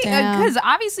happen? Right? Damn. Because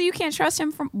obviously you can't trust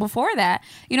him from before that.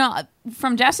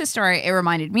 From Jess's story, it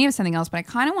reminded me of something else, but I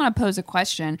kind of want to pose a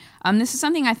question. This is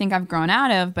something I think I've grown out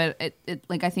of, but it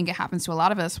I think it happens to a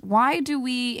lot of us. Why do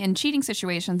we, in cheating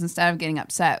situations, instead of getting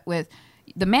upset with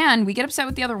the man, we get upset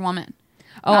with the other woman?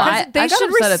 Oh, I got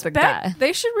upset at the guy.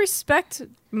 They should respect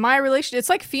my relation. It's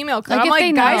like female. Like, I'm if like,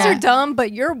 they guys know. are dumb,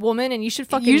 but you're a woman and you should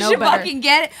fucking You know should better. fucking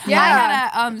get it. Yeah.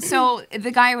 I had a, so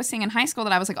the guy I was seeing in high school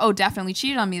that I was like, oh, definitely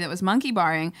cheated on me, that was monkey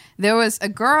barring. There was a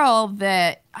girl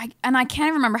that I can't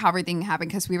even remember how everything happened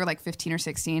because we were like 15 or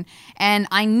 16, and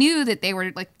I knew that they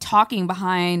were like talking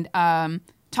behind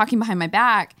my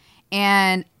back,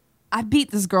 and I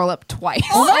beat this girl up twice.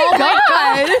 Oh my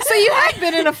god! So you have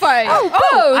been in a fight.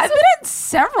 Oh, I've been in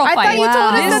several I fights. thought you told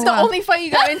us Wow. that the only fight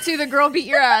you got into, the girl beat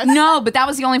your ass. No, but that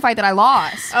was the only fight that I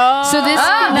lost. Oh. So this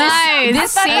nice.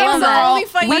 this I thought that same was the girl, only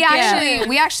fight we you actually did.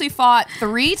 we actually fought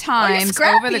 3 times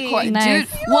over the scrappy. course. Nice.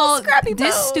 Dude, You well, little scrappy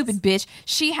this bros. stupid bitch,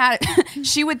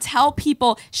 she would tell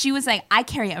people, she was like, I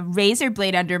carry a razor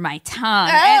blade under my tongue.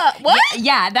 What?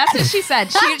 Yeah, that's what she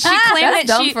said. She claimed That's that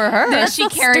dumb for her. that she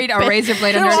carried a razor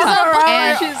blade under her She's tongue.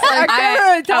 And She's like, I can't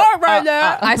really talk right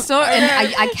now. I still, and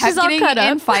I kept She's all getting cut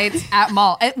in up. fights at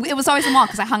mall. It was always the mall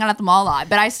because I hung out at the mall a lot.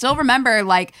 But I still remember,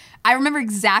 like, I remember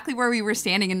exactly where we were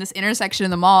standing in this intersection in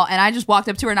the mall, and I just walked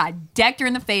up to her and I decked her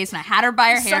in the face and I had her by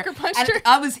her hair. Sucker punched And her?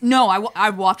 I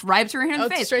walked right up to her in the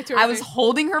face. straight to her I was face.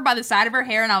 holding her by the side of her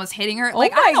hair and I was hitting her.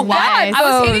 Like, I my don't know why. God.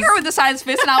 I was hitting her with the side of his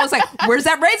fist and I was like, "Where's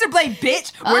that razor blade,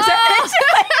 bitch? Where's that razor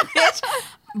blade, bitch?"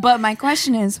 But my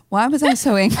question is, why was I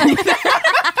so angry?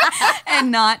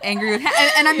 And not angry with him.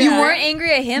 And I mean, You weren't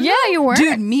angry at him? Yeah, you weren't.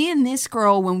 Dude, me and this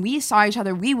girl, when we saw each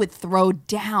other, we would throw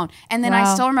down. And then I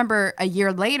Wow. still remember a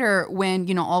year later when,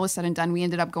 you know, all was said and done, we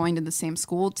ended up going to the same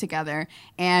school together.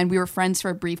 And we were friends for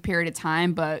a brief period of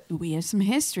time, but we have some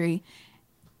history.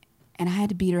 And I had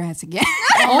to beat her ass again.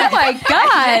 Oh my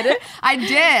God. I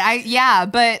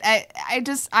did. But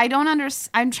I don't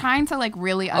understand. I'm trying to like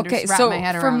really Okay, wrap so my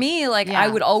head for around. me, like Yeah. I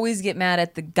would always get mad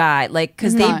at the guy, like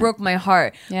because they Mhm. broke my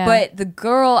heart. Yeah. But the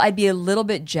girl, I'd be a little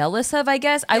bit jealous of. I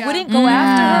guess I Yeah. wouldn't go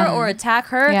after her or attack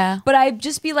her. Yeah. But I'd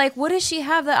just be like, what does she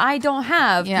have that I don't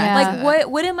have? Yeah. Like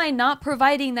what am I not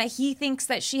providing that he thinks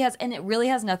that she has? And it really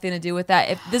has nothing to do with that.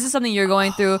 If this is something you're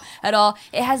going through at all,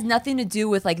 it has nothing to do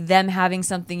with like them having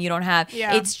something you don't have.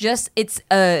 Yeah. It's just it's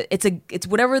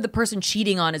whatever the person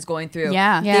cheating on is going through.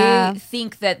 Yeah. Yeah. They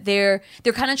think that they're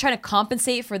kind of trying to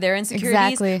compensate for their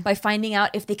insecurities Exactly. by finding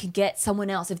out if they could get someone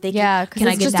else. If they Yeah, can, 'cause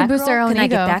I it's get just that to boost girl? their own Can I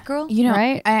get ego. that girl? You know,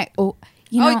 Right?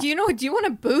 you know, Do you want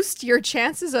to boost your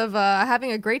chances of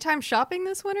having a great time shopping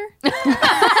this winter?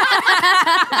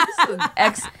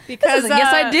 Because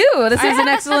yes, I do. This is an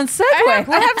excellent segue. I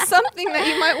have something that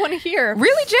you might want to hear.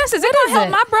 really, Jess, is it gonna help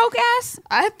it? my broke ass?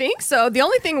 I think so. The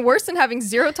only thing worse than having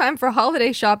zero time for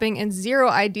holiday shopping and zero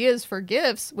ideas for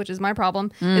gifts, which is my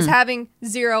problem, is having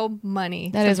zero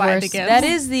money That to is buy worse. the gifts. That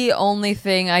is the only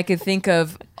thing I could think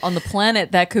of on the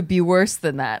planet that could be worse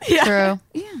than that. True.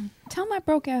 Yeah. Tell my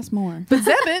broke ass more. But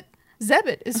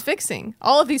Zebit is fixing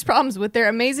all of these problems with their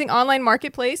amazing online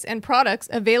marketplace and products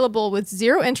available with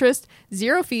zero interest,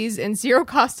 zero fees, and zero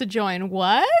cost to join.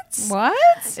 What?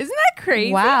 What? Isn't that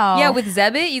crazy? Wow. Yeah, with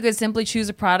Zebit, you could simply choose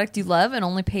a product you love and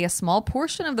only pay a small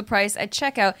portion of the price at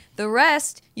checkout. The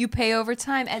rest you pay over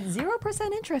time at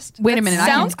 0% interest. Wait a minute.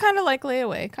 Sounds kind of like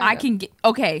layaway. I can get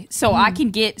I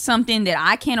can get something that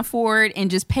I can't afford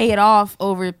and just pay it off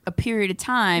over a period of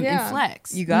time Yeah. and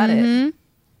flex. You got it.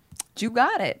 You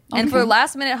got it. And for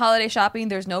last minute holiday shopping,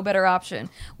 there's no better option.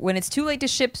 When it's too late to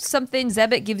ship something,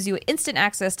 Zebit gives you instant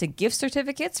access to gift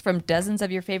certificates from dozens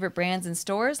of your favorite brands and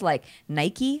stores like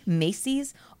Nike,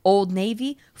 Macy's, Old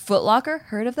Navy, Foot Locker.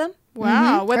 Heard of them?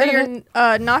 Wow. Whether Heard of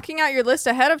you're knocking out your list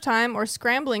ahead of time or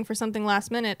scrambling for something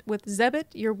last minute, with Zebit,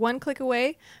 you're one click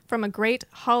away from a great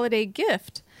holiday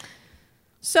gift.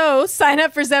 So sign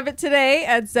up for Zebit today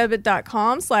at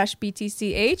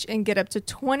zebit.com/BTCH and get up to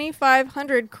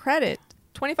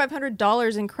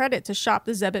 $2,500 in credit to shop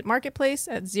the Zebit marketplace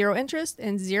at zero interest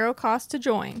and zero cost to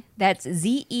join. That's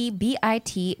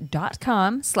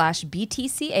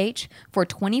zebit.com/BTCH for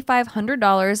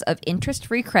 $2,500 of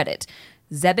interest-free credit.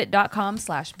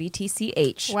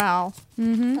 Zebit.com/BTCH. Wow.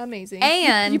 Amazing.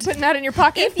 And you putting that in your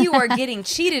pocket? if you are getting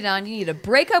cheated on, you need to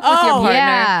break up with your Oh, partner.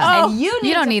 yeah. And you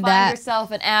need don't to need find that.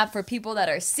 yourself an app for people that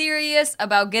are serious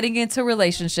about getting into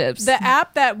relationships. the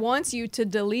app that wants you to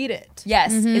delete it.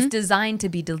 Yes, it's designed to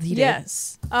be deleted.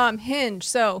 Yes. Hinge.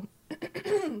 So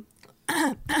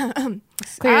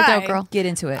Clear your throat, girl. Get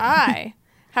into it. I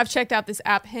have checked out this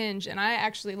app Hinge and I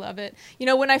actually love it. You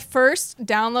know, when I first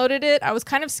downloaded it, I was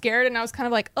kind of scared and I was kind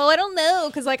of like, oh, I don't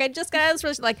know. Cause like I just got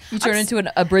this like You turn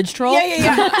into a bridge troll?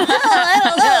 Yeah. I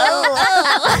don't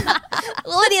know.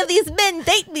 Will any of these men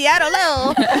date me? I don't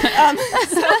know.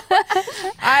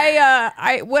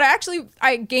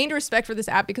 I gained respect for this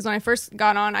app because when I first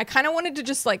got on, I kind of wanted to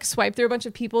just like swipe through a bunch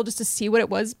of people just to see what it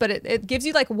was. But it gives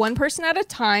you like one person at a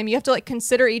time. You have to like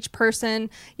consider each person.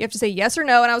 You have to say yes or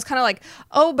no. And I was kind of like,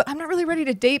 oh, but I'm not really ready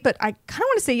to date. But I kind of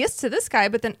want to say yes to this guy.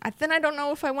 But then I don't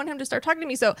know if I want him to start talking to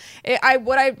me. So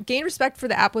what I gained respect for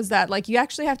the app was that like you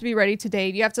actually have to be ready to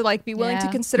date. You have to like be willing to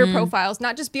Yeah. consider profiles,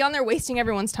 not just be on there wasting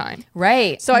everyone's time.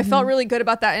 Right. So I felt really good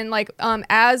about that. And like,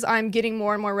 as I'm getting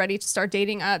more and more ready to start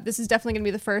dating, this is definitely going to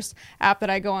be the first app that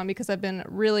I go on because I've been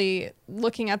really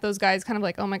looking at those guys kind of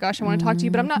like, oh my gosh, I want to talk to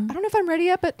you, but I don't know if I'm ready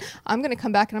yet, but I'm going to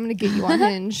come back and I'm going to get you on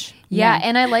Hinge. Yeah,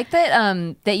 and I like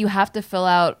that that you have to fill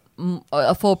out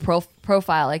a full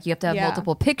profile. Like you have to have Yeah.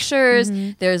 multiple pictures.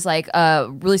 There's like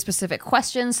really specific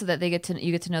questions so that you get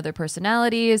to know their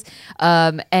personalities.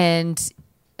 And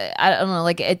I don't know,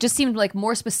 like it just seemed like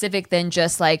more specific than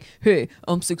just like, hey,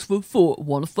 I'm 6'4",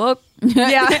 wanna fuck?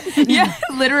 Yeah,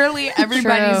 literally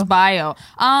everybody's True. bio.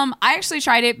 I actually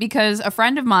tried it because a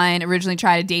friend of mine originally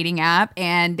tried a dating app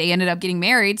and they ended up getting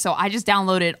married. So I just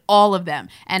downloaded all of them,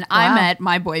 and I Wow. met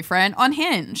my boyfriend on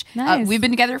Hinge. Nice. We've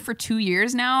been together for 2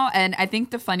 years now, and I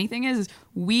think the funny thing is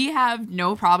we have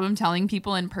no problem telling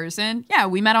people in person, yeah,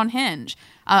 we met on Hinge.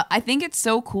 I think it's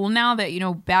so cool now that,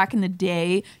 back in the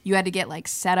day, you had to get like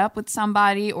set up with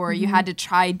somebody or you had to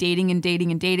try dating and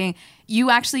dating and dating. You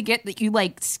actually get that you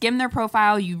like skim their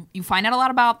profile, you find out a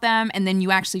lot about them, and then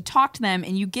you actually talk to them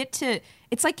and you get to,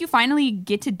 it's like you finally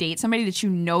get to date somebody that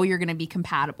you're going to be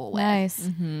compatible with. Nice.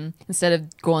 Instead of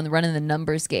running the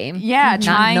numbers game. Yeah, Not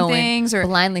trying knowing, things or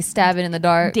blindly stabbing in the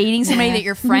dark. dating somebody that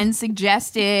your friend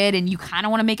suggested and you kind of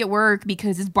want to make it work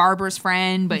because it's Barbara's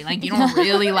friend, but like you don't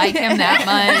really like him that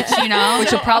much,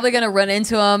 Which you're probably going to run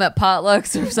into them at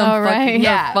potlucks or some Oh, right. fucking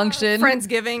Yeah. function.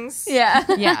 Friendsgivings. Yeah.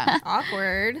 Yeah.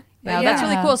 Awkward. Yeah, that's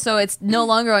really cool. So it's no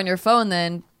longer on your phone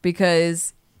then,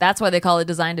 because that's why they call it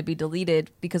designed to be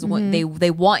deleted, because they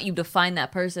want you to find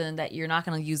that person that you're not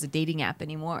going to use a dating app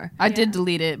anymore. I did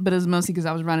delete it, but it was mostly because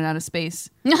I was running out of space.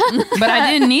 But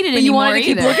I didn't need it anymore you wanted to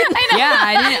keep either. looking? I know. Yeah,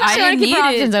 I She wanted didn't to keep her need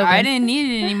options it. open. I didn't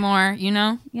need it anymore.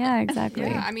 Yeah, exactly.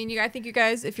 Yeah, I mean, I think you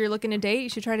guys, if you're looking to date, you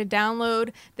should try to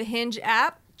download the Hinge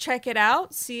app, check it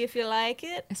out, see if you like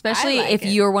it. Especially I like if it.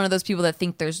 you're one of those people that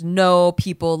think there's no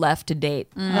people left to date.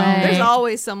 Right. There's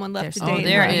always someone left to There's- date.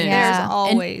 there Like, is. There's Yeah. And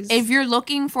always. if you're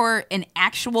looking for an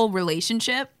actual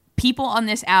relationship, people on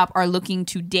this app are looking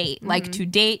to date, like to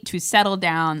date, to settle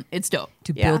down. It's dope.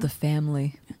 To Yeah. build a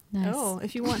family. Nice. Oh,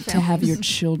 if you want To have your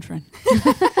children.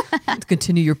 To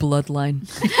continue your bloodline.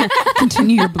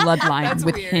 Continue your bloodline That's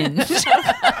with weird. Hinge.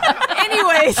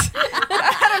 Anyways,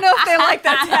 I don't know if they like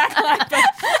that tagline, but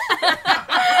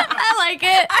I like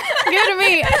it. Give it to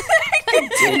me.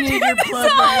 Continue your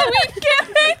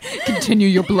bloodline. Continue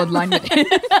your bloodline with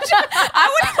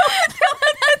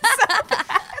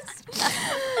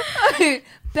Hinge.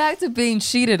 Back to being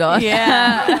cheated on.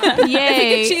 Yeah. if you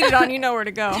Yay. get cheated on, you know where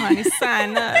to go, honey.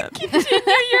 Sign up.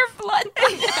 your blood.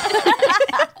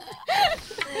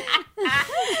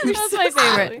 That's my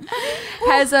favorite.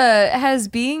 Has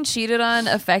being cheated on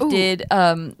affected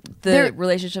the There-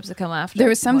 relationships that come after? There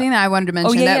was something that I wanted to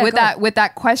mention yeah, that yeah, with go that ahead. with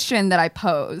that question that I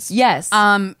posed. Yes.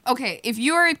 Okay, if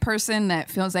you are a person that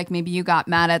feels like maybe you got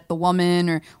mad at the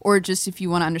woman or just if you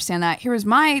want to understand that, here's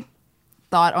my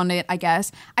thought on it, I guess.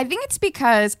 I think it's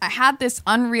because I had this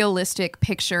unrealistic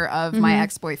picture of my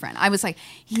ex-boyfriend. I was like,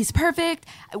 he's perfect.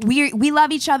 We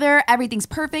love each other. Everything's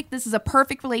perfect. This is a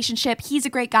perfect relationship. He's a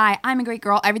great guy. I'm a great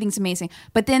girl. Everything's amazing.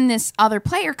 But then this other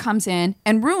player comes in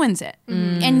and ruins it.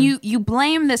 And you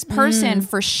blame this person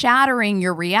for shattering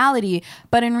your reality,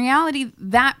 but in reality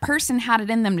that person had it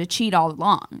in them to cheat all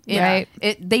along. Right.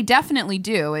 They definitely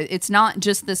do. It's not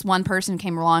just this one person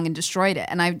came along and destroyed it.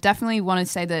 And I definitely want to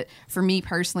say that for me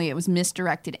personally, it was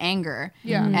misdirected anger.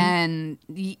 Yeah. And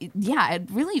yeah, it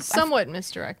really Somewhat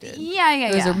misdirected. Yeah.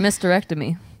 it was a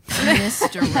misdirectomy.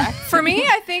 Misdirect. For me,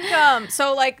 I think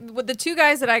so like with the two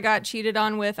guys that I got cheated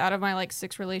on with out of my like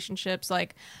 6 relationships,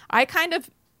 like I kind of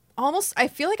I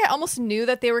feel like I almost knew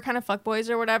that they were kind of fuckboys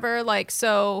or whatever. Like,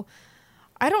 so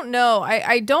I don't know.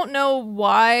 I don't know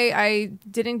why I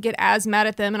didn't get as mad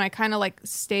at them and I kind of like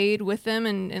stayed with them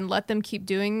and let them keep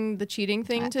doing the cheating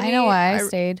thing to me. I know why I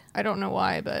stayed. I don't know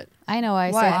why, but I know why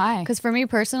I Why? stayed. Because for me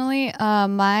personally,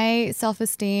 my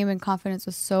self-esteem and confidence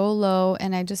was so low,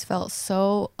 and I just felt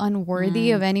so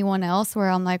unworthy of anyone else. Where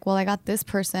I'm like, well, I got this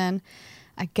person.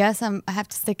 I guess I have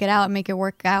to stick it out and make it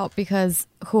work out because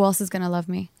who else is gonna love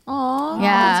me? Oh,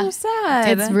 Yeah. that's so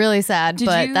sad. It's really sad, Did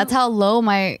but you- that's how low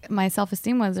my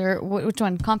self-esteem was. Or which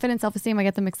one? Confidence, self-esteem? I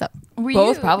get them mixed up.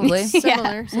 Both probably.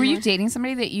 similar. Were you dating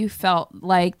somebody that you felt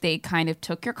like they kind of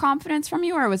took your confidence from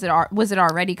you, or was it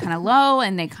already kind of low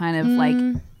and they kind of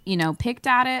like picked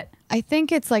at it? I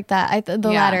think it's like that. The Yeah.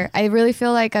 latter. I really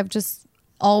feel like I've just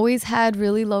always had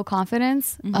really low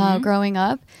confidence growing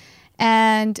up.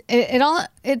 And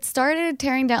it started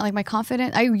tearing down like my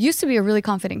confidence. I used to be a really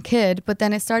confident kid, but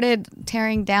then it started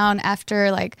tearing down after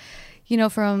like,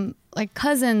 from like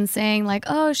cousins saying like,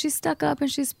 oh, she's stuck up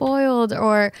and she's spoiled,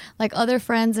 or like other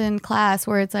friends in class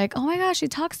where it's like, oh my gosh, she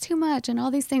talks too much and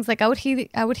all these things. Like I would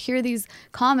hear these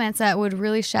comments that would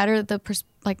really shatter the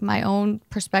like my own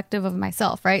perspective of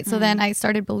myself, right? So then I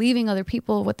started believing other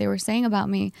people, what they were saying about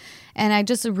me. And I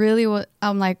just really,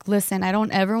 I'm like, listen, I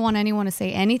don't ever want anyone to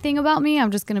say anything about me.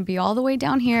 I'm just going to be all the way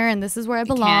down here, and this is where I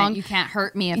belong. You can't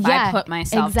hurt me if Yeah, I put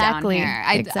myself exactly, down here.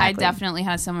 I exactly. definitely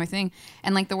had a similar thing.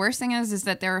 And like the worst thing is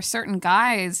that there are certain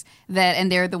guys that,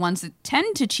 and they're the ones that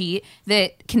tend to cheat,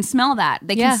 that can smell that.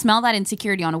 They can smell that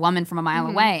insecurity on a woman from a mile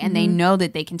away, and they know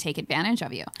that they can take advantage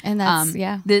of you. And that's,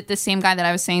 the same guy that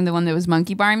I was saying, the one that was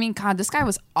monkey barring me, God, this guy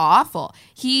was awful.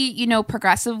 He,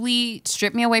 progressively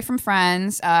stripped me away from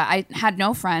friends. I had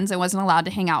no friends. I wasn't allowed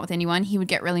to hang out with anyone. He would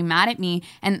get really mad at me,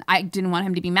 and I didn't want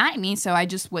him to be mad at me, so I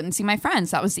just wouldn't see my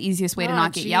friends. That was the easiest way to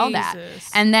not get yelled at.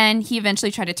 And then he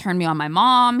eventually tried to turn me on my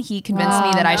mom. He convinced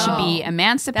me that I should be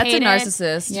emancipated. That's a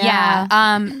narcissist. Yeah.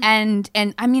 And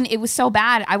I mean, it was so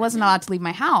bad. I wasn't allowed to leave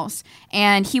my house,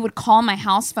 and he would call my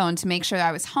house phone to make sure that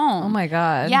I was home. Oh my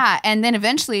God. Yeah. And then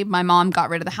eventually my mom got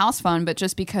rid of the house phone, but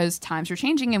just because times were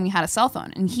changing and we had a cell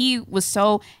phone, and he was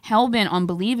so hell-bent on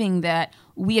believing that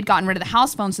we had gotten rid of the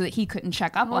house phone so that he couldn't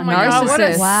check up on me. God, what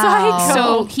a psycho.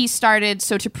 So he started,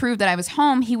 to prove that I was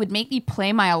home, he would make me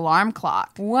play my alarm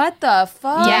clock. What the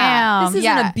fuck? Yeah. This is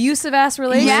an abusive ass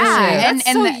relationship. Yeah.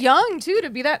 That's so young too to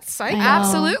be that psycho.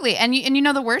 Absolutely. And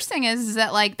the worst thing is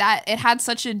that like that it had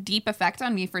such a deep effect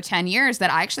on me for 10 years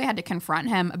that I actually had to confront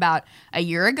him about a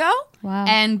year ago. Wow.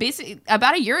 And basically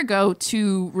about a year ago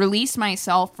to release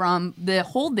myself from the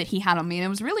hold that he had on me. And it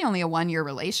was really only a 1-year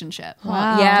relationship.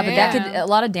 Wow. Yeah, but that Damn. a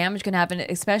lot of damage can happen,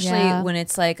 especially when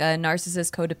it's like a narcissist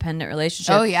codependent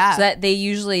relationship. Oh, yeah. So that they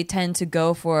usually tend to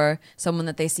go for someone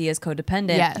that they see as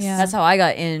codependent. Yes. Yeah. That's how I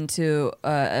got into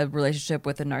a relationship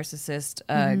with a narcissist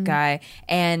guy.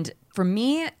 And for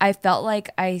me, I felt like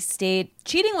I stayed.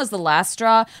 Cheating was the last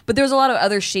straw, but there was a lot of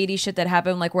other shady shit that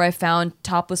happened, like where I found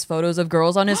topless photos of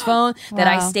girls on his phone that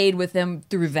I Wow. stayed with him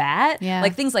through that, Yeah.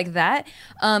 like things like that.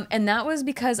 And that was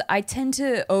because I tend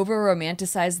to over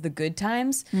romanticize the good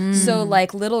times. So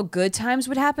like little good times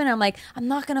would happen. I'm like, I'm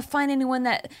not gonna find anyone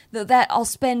that I'll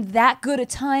spend that good a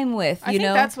time with. I You think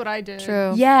know? that's what I did.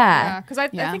 True. Yeah. Because I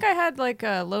think I had like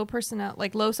a low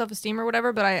low self-esteem or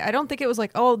whatever, but I don't think it was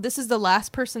like, oh, this is the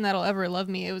last person that'll ever love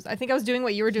me. It was, I think I was doing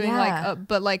what you were doing, Yeah.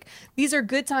 but like these are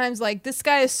good times. Like this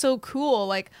guy is so cool.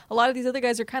 Like a lot of these other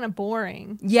guys are kind of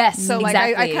boring. Yes. So like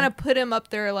exactly. I kind of put him up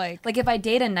there like if I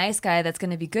date a nice guy that's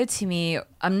going to be good to me,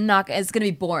 it's going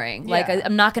to be boring. Like Yeah.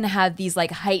 I'm not going to have these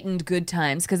like heightened good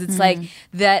times because it's like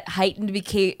that heightened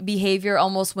behavior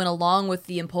almost went along with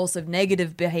the impulsive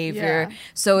negative behavior. Yeah.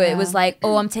 So it was like,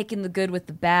 oh, I'm taking the good with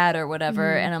the bad or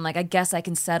whatever. And I'm like, I guess I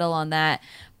can settle on that.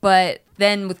 But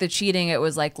then with the cheating, it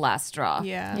was like last straw.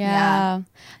 Yeah.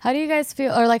 How do you guys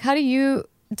feel, or like, how do you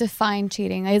define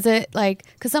cheating? Is it like,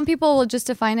 because some people will just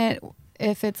define it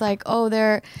if it's like, oh,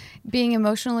 they're being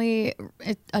emotionally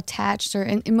attached or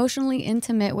emotionally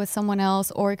intimate with someone else,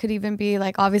 or it could even be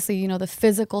like, obviously, the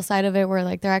physical side of it where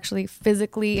like they're actually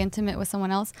physically intimate with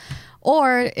someone else.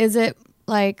 Or is it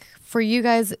like, for you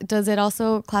guys, does it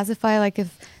also classify like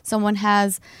if someone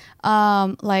has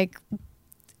like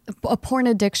a porn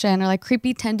addiction or like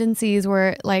creepy tendencies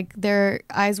where like their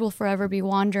eyes will forever be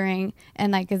wandering,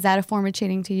 and like is that a form of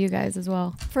cheating to you guys as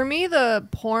well? For me, the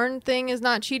porn thing is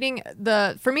not cheating.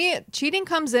 For me, cheating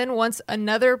comes in once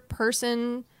another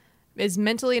person is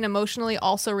mentally and emotionally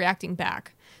also reacting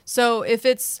back. So if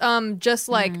it's just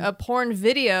like a porn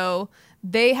video,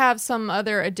 they have some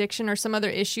other addiction or some other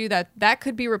issue that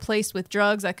could be replaced with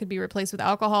drugs, that could be replaced with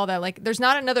alcohol, that like there's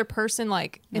not another person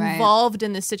like involved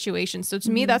in this situation. So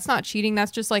to me, that's not cheating. That's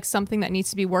just like something that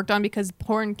needs to be worked on, because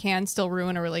porn can still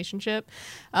ruin a relationship.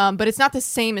 But it's not the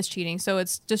same as cheating. So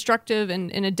it's destructive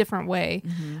in a different way.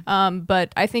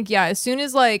 But I think, as soon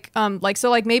as like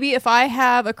maybe if I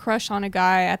have a crush on a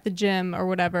guy at the gym or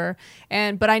whatever,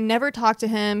 but I never talk to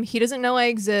him, he doesn't know I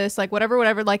exist, like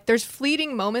whatever, like there's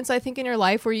fleeting moments, I think, in your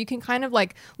life where you can kind of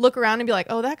like look around and be like,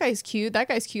 oh, that guy's cute,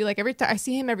 like every time I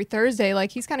see him every Thursday,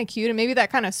 like he's kind of cute, and maybe that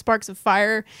kind of sparks a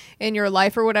fire in your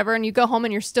life or whatever, and you go home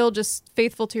and you're still just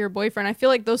faithful to your boyfriend. I feel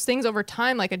like those things over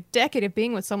time, like a decade of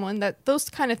being with someone, that those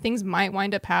kind of things might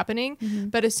wind up happening.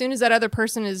 But as soon as that other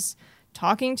person is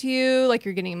talking to you, like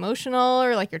you're getting emotional,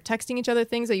 or like you're texting each other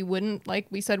things that you wouldn't, like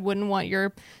we said, wouldn't want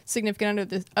your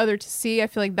significant other to see, I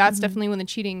feel like that's definitely when the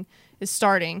cheating is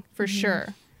starting, for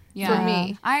sure. Yeah. For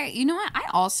me. You know what? I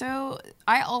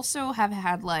also have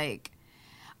had like,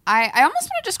 I almost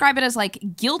want to describe it as like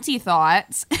guilty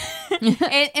thoughts.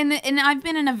 and I've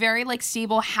been in a very like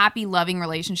stable, happy, loving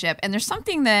relationship. And there's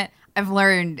something that I've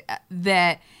learned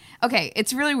that, okay,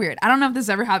 it's really weird. I don't know if this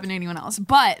ever happened to anyone else,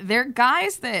 but there are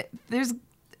guys that there's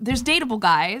dateable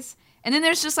guys, and then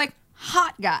there's just like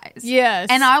hot guys. Yes.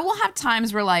 And I will have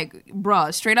times where like,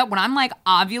 bruh, straight up when I'm like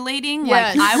ovulating,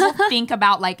 Yes. like I will think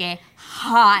about like a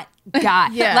hot guy.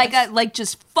 Yes. Like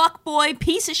just fuck boy,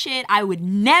 piece of shit. I would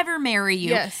never marry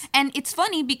you. Yes. And it's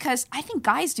funny because I think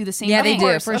guys do the same Yeah, thing. they do,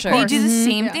 course, for of sure. They do the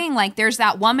same Yeah. thing. Like there's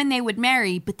that woman they would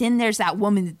marry, but then there's that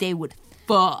woman that they would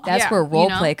fuck. That's Yeah. where role You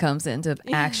know? play comes into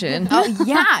action. Oh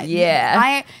yeah.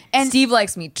 Yeah. And Steve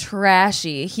likes me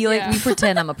trashy. He like Yeah. we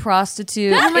pretend I'm a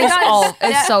prostitute. Oh my it's God. all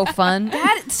it's so fun.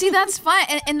 that's fun.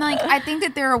 And like I think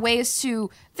that there are ways to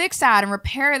fix that and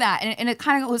repair that. And it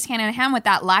kind of goes hand in hand with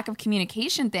that lack of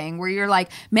communication thing where you're like,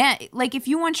 man, like if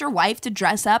you want your wife to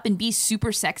dress up and be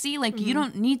super sexy, like you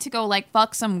don't need to go like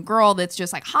fuck some girl that's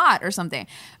just like hot or something.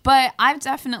 But I've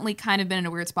definitely kind of been in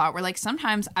a weird spot where like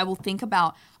sometimes I will think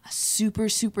about a super,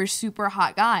 super, super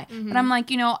hot guy. But I'm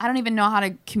like, I don't even know how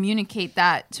to communicate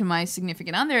that to my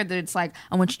significant other that it's like,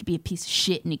 I want you to be a piece of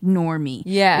shit and ignore me.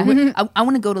 Yeah. I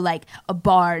want to go to like a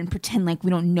bar and pretend like we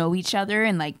don't know each other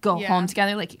and like go Yeah. home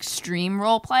together, like extreme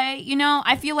role play.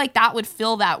 I feel like that would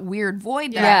fill that weird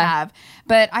void that Yeah. I have.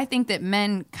 But I think that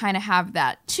men kind of have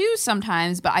that too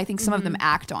sometimes, but I think some of them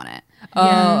act on it.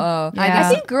 Oh. Yeah. I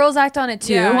think girls act on it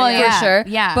too. Yeah, Well, yeah. for sure.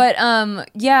 Yeah. But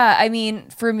yeah. I mean,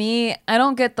 for me, I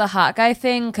don't get the hot guy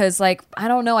thing because, like, I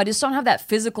don't know. I just don't have that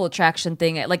physical attraction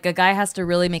thing. Like, a guy has to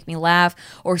really make me laugh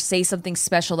or say something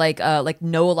special, like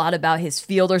know a lot about his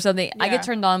field or something. I Yeah. get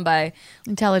turned on by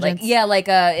Intelligence.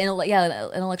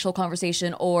 intellectual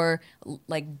conversation or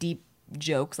like deep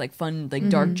jokes, like fun, like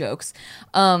dark jokes.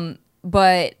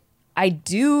 But I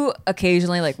do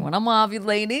occasionally, like when I'm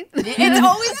ovulating. It's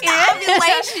always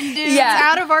ovulation, dude. Yeah. It's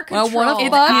out of our When I control. want to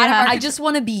It's fuck, out of our I just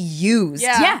want to be used.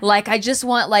 Yeah. Yeah. Like I just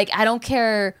want, like, I don't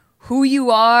care who you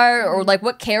are or like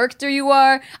what character you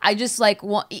are. I just like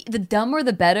want the dumber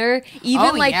the better. Even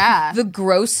Oh, like yeah. the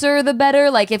grosser the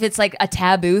better. Like if it's like a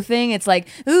taboo thing, it's like,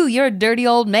 ooh, you're a dirty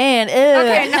old man. Ew.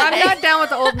 Okay, no, I'm not down with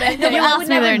the old man. No, thing. but I lost would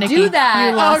me never there, do Nikki. that.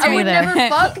 You lost I me would there. never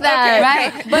fuck that.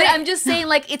 Okay, right. But I'm just saying,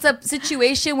 like, it's a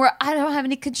situation where I don't have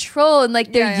any control and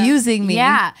like they're Yeah, yeah. using me.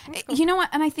 Yeah. You know what?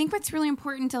 And I think what's really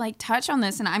important to like touch on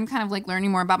this, and I'm kind of like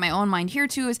learning more about my own mind here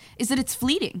too, is that it's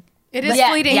fleeting. It is Yeah,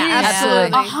 fleeting. yeah,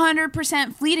 absolutely.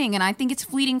 100% fleeting. And I think it's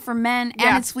fleeting for men and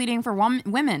Yeah. it's fleeting for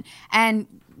women. And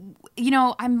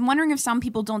I'm wondering if some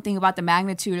people don't think about the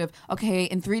magnitude of, okay,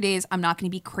 in 3 days, I'm not going to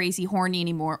be crazy horny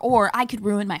anymore, or I could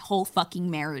ruin my whole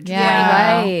fucking marriage.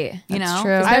 Yeah. Right. You That's know?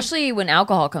 true. Especially when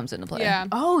alcohol comes into play. Yeah.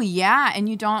 Oh, yeah. And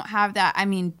you don't have that. I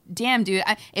mean, damn, dude.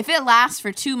 If it lasts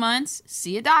for 2 months,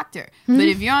 see a doctor. But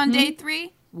if you're on day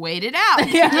 3, wait it out.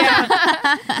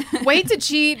 Wait to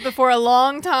cheat before a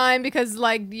long time because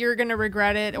like you're gonna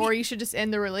regret it, or you should just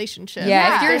end the relationship.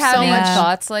 Yeah, if you're There's so having much.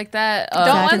 thoughts like that, Don't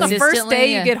on the first consistently,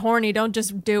 day yeah. you get horny. Don't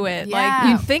just do it. Yeah. Like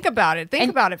you think about it. Think And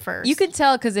about it first. You can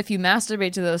tell because if you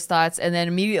masturbate to those thoughts and then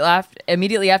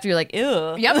immediately after you're like,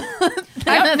 ew. Yep.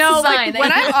 That's no, a like sign when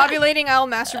that I'm ovulating, I'll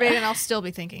masturbate and I'll still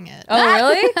be thinking it. Oh,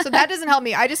 really? So that doesn't help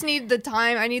me. I just need the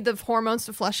time. I need the hormones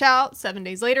to flush out. 7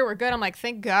 days later, we're good. I'm like,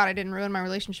 thank God I didn't ruin my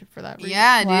relationship for that reason.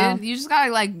 Yeah, Wow. dude. You just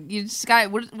gotta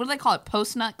what do they call it?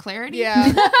 Post nut clarity? Yeah.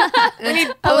 I need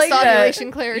I like post that.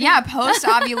 ovulation clarity. Yeah, post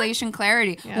ovulation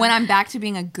clarity. Yeah. When I'm back to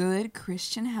being a good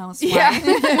Christian housewife.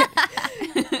 Yeah.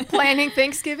 Planning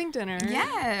Thanksgiving dinner.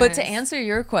 Yeah. But to answer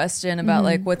your question about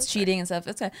like what's cheating and stuff,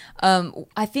 it's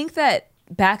I think that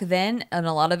back then, and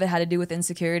a lot of it had to do with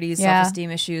insecurities, Yeah.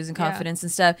 self-esteem issues, and confidence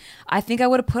and stuff. I think I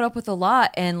would have put up with a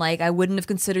lot, and like I wouldn't have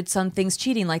considered some things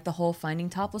cheating, like the whole finding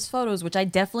topless photos, which I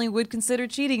definitely would consider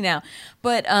cheating now.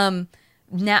 But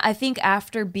now I think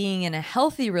after being in a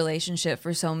healthy relationship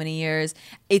for so many years,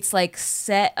 it's like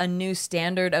set a new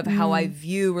standard of how I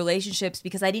view relationships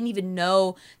because I didn't even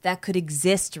know that could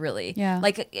exist really. Yeah.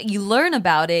 Like you learn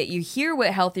about it, you hear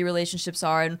what healthy relationships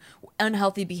are and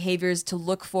unhealthy behaviors to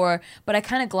look for, but I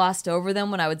kind of glossed over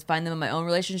them when I would find them in my own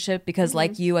relationship because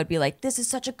like you, I'd be like, this is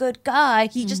such a good guy.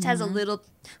 He just has a little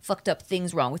fucked up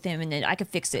things wrong with him and then I can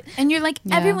fix it. And you're like,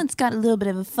 everyone's got a little bit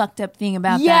of a fucked up thing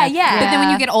about Yeah, that. yeah. But then when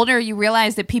Yeah. you get older, you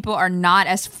realize that people are not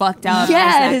as fucked up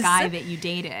Yes. as that guy that you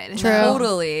dated. True.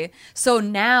 Totally. So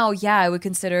now, yeah, I would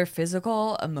consider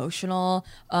physical, emotional,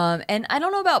 and I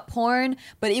don't know about porn,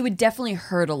 but it would definitely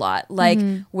hurt a lot. Like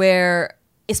where,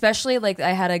 especially like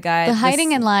I had a guy. The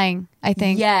hiding and lying, I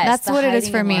think. Yes, That's the what it is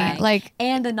hiding for and me. lying. Like,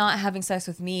 and the not having sex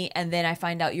with me, and then I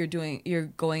find out you're going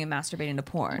and masturbating to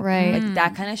porn, Right. Like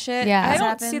that kind of shit. Yeah. I has don't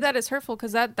happened. see that as hurtful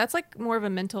because that's like more of a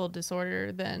mental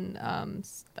disorder than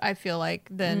I feel like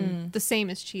than the same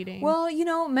as cheating. Well,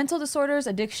 mental disorders,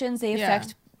 addictions, they Yeah.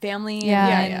 affect family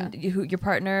Yeah. and your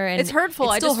partner, and it's hurtful.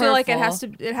 It's I still just feel like hurtful.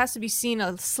 it has to be seen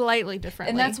a slightly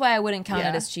differently. and that's why I wouldn't count it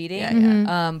Yeah. as cheating.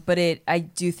 Yeah, yeah. But I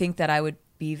do think that I would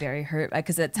be very hurt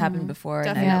because it's happened before,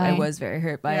 and Definitely. I was very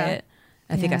hurt by Yeah. it.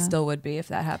 I think I Yeah. still would be if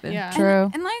that happened. Yeah.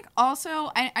 True. And like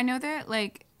also, I know that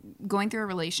like going through a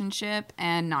relationship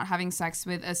and not having sex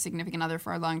with a significant other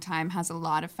for a long time has a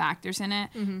lot of factors in it.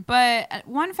 But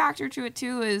one factor to it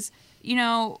too is, you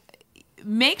know,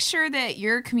 make sure that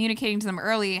you're communicating to them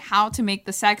early how to make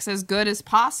the sex as good as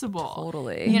possible.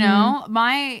 Totally. You know,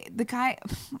 my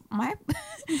boyfriend.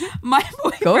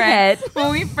 Go ahead.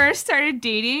 When we first started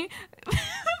dating,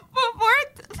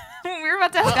 when we were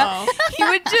about to hook up,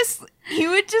 he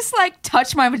would just like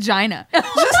touch my vagina.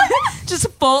 Just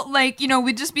full, like, you know,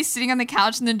 we'd just be sitting on the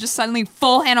couch and then just suddenly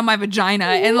full hand on my vagina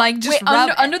and like just Wait,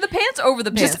 under the pants or over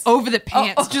the pants? just over the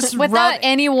pants, just Without rub.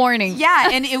 any warning. Yeah,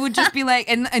 and it would just be like,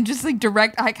 and just like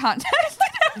direct eye contact.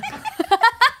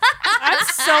 I'm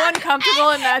so uncomfortable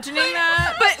imagining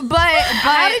that. But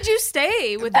How did you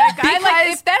stay with that guy? Like,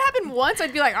 Because- if that happened once,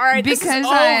 I'd be like, all right, this is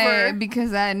over.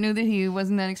 because I knew that he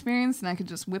wasn't that experienced and I could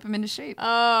just whip him into shape. Oh,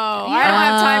 I don't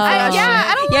have time for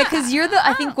that shit. Yeah, because you're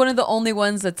I think one of the only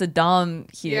ones that's a dom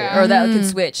here, Yeah. or that can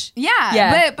switch.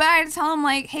 Yeah. But I'd tell him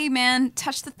like, hey man,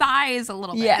 touch the thighs a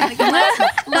little bit. Yeah.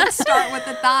 Like, let's start with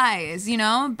the thighs, you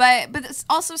know? But it's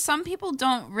also some people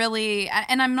don't really,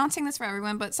 and I'm not saying this for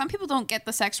everyone, but some people don't get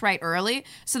the sex right early.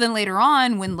 So then later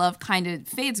on when love kind of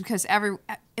fades, because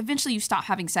eventually you stop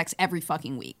having sex every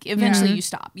fucking week. Eventually you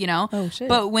stop, you know? Oh, shit.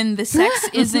 But when the sex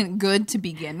isn't good to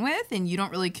begin with and you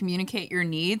don't really communicate your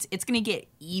needs, it's going to get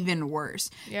even worse.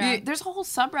 Yeah. There's a whole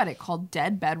subreddit called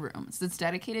Dead Bedrooms that's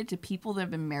dedicated to people that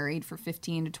have been married for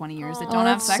 15 to 20 years that don't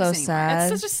have that's sex so anymore.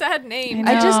 sad. It's such a sad name.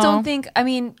 I I just No. don't think. I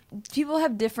mean, people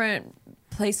have different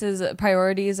places,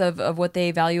 priorities of what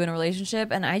they value in a relationship,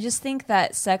 and I just think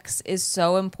that sex is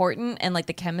so important, and like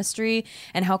the chemistry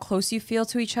and how close you feel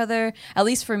to each other. At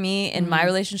least for me in my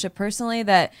relationship personally,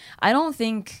 that I don't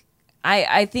think.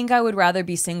 I think I would rather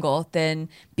be single than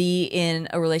be in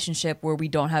a relationship where we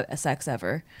don't have sex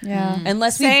ever. Yeah.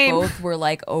 Unless Same. we both were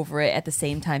like over it at the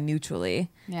same time mutually.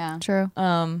 Yeah. True.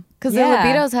 Because Yeah. the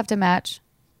libidos have to match.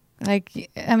 Like,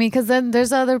 I mean, because then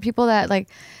there's other people that like.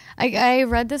 I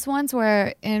read this once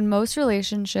where in most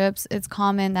relationships it's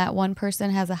common that one person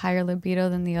has a higher libido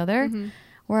than the other.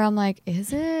 Where I'm like,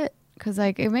 is it? Because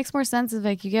like it makes more sense if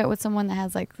like you get with someone that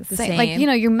has like the same, like, same. you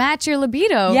know, you match your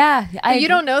libido. Yeah, But you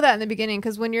don't know that in the beginning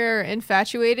because when you're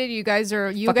infatuated, you guys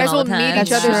Fucking will all the time. meet each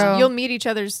That's other's. true. You'll meet each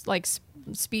other's like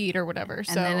speed or whatever. And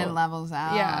So then it levels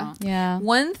out. Yeah. Yeah.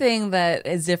 One thing that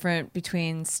is different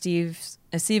between Steve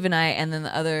and I and then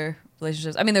the other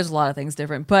relationships, I mean, there's a lot of things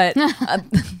different, but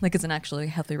like it's an actually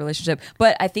healthy relationship.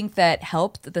 But I think that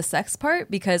helped the sex part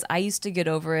because I used to get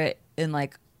over it in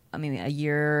like, I mean, a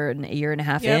year and a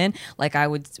half Yep. in, like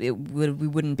we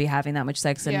wouldn't be having that much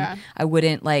sex and Yeah. I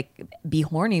wouldn't like be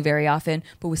horny very often.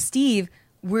 But with Steve,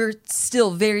 we're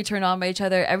still very turned on by each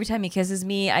other. Every time he kisses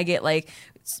me, I get like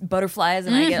butterflies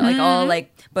and I get like all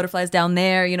like butterflies down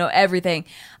there, you know, everything.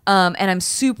 And I'm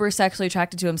super sexually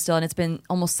attracted to him still. And it's been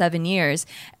almost 7 years.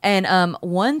 And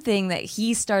one thing that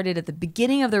he started at the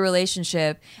beginning of the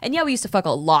relationship, and yeah, we used to fuck a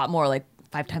lot more, like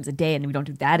 5 times a day, and we don't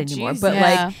do that anymore. Jeez. But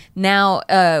Yeah. like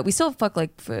now, we still fuck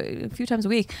like a few times a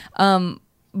week.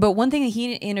 But one thing that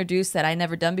he introduced that I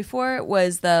never done before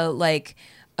was the like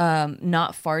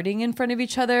not farting in front of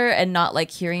each other and not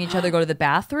like hearing each other go to the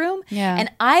bathroom. Yeah.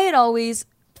 And I had always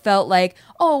felt like,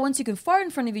 oh, once you can fart in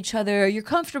front of each other, you're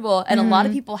comfortable. And a lot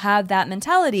of people have that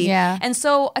mentality. Yeah. And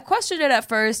so I questioned it at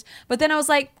first, but then I was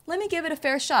like, let me give it a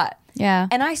fair shot. Yeah.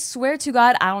 And I swear to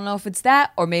God, I don't know if it's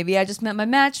that, or maybe I just met my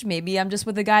match. Maybe I'm just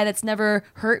with a guy that's never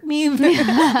hurt me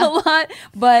a lot.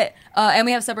 But and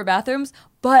we have separate bathrooms.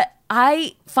 But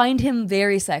I find him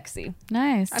very sexy.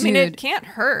 Nice. I mean, it Dude. can't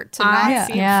hurt to not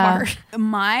see him Yeah. fart.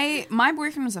 My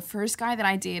boyfriend was the first guy that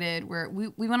I dated where we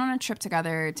went on a trip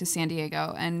together to San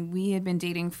Diego and we had been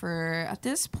dating for at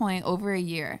this point over a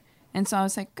year. And so I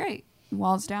was like, great,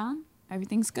 walls down,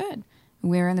 everything's good.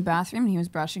 We were in the bathroom and he was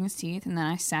brushing his teeth and then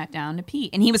I sat down to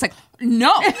pee and he was like,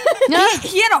 no.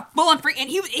 he had a full on freak and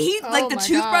he like the my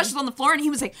toothbrush God. was on the floor and he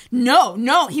was like, no.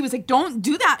 He was like, don't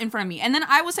do that in front of me. And then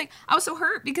I was like, I was so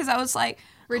hurt because I was like,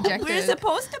 Rejected. we're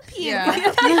supposed to pee. Yeah. in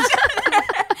front of each other.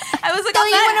 I was like, don't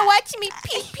you want to watch me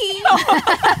pee?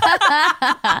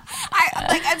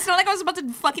 It's not like I was about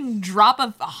to fucking drop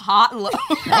a hot load.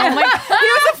 I'm like, he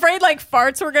was afraid like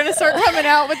farts were gonna start coming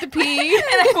out with the pee. And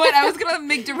I was gonna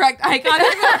make direct eye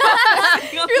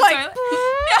contact. You're like,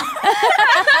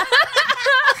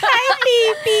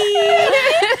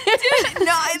 Dude,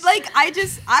 no,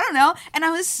 I don't know. And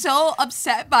I was so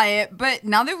upset by it. But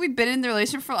now that we've been in the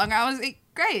relationship for longer, I was like,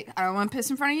 great. I don't want to piss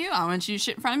in front of you. I want you to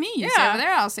shit in front of me. You stay over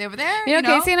there. I'll stay over there. You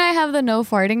know, Casey and I have the no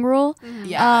farting rule,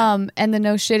 Yeah. and the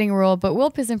no shitting rule, but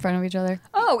we'll piss in front of each other.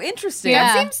 Oh, interesting.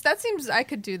 Yeah. That seems I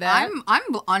could do that.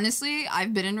 I'm honestly,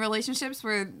 I've been in relationships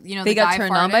where, you know, They the got guy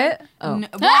turned on by farted. it? Oh.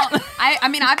 Well, I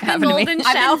mean, I've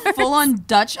been full on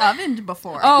Dutch ovened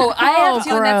before. Oh, I have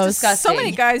too, and that's gross. disgusting. so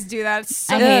many guys do that. It's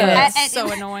so, I hate it. it's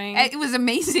so annoying. It was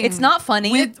amazing. It's not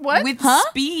funny. with What? with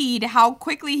speed, how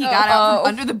quickly he got out from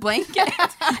under the blanket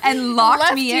and locked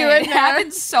Left me you in. in It there.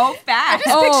 happened so fast. I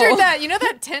just pictured that, you know,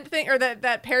 that tent thing or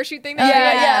that parachute thing that you Yeah,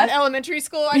 had yeah. in elementary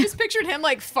school. I just pictured him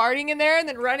like farting in there and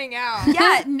then running out.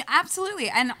 Yeah, absolutely.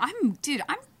 And I'm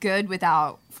good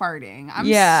without farting.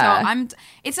 Yeah.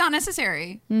 It's not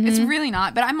necessary. It's really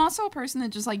not. But I'm also a person that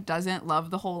just like doesn't love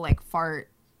the whole like fart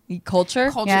Culture?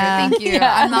 culture. Yeah. Thank you.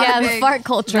 I'm not Yeah, a the big, fart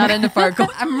culture. Not into fart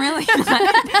culture. I'm really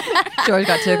not. George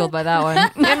got tickled by that one.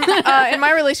 In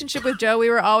my relationship with Joe, we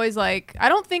were always like, I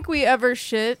don't think we ever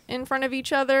shit in front of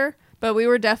each other, but we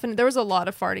were definitely, there was a lot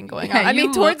of farting going on. I mean,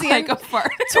 You towards look the like end. a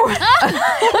fart.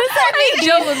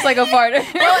 Joe looks like a farter.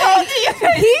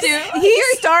 He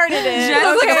started it. Jess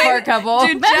Looks like a okay. fart couple.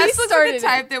 Dude, Jess looks like started the it.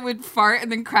 type that would fart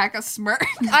and then crack a smirk.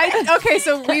 Okay,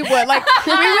 so we would like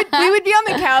we would be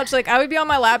on the couch, like I would be on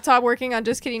my laptop working on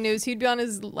Just Kidding News, he'd be on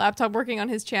his laptop working on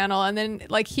his channel, and then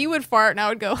like he would fart and I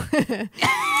would go and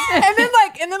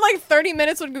then like 30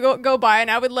 minutes would go by and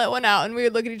I would let one out and we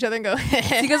would look at each other and go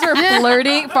You guys were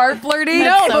flirting, fart flirting?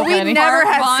 no, so but we funny. never Fart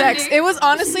had sex. bonding. It was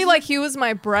honestly like he was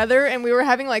my brother and we were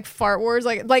having like fart wars,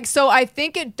 like so I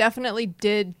think it definitely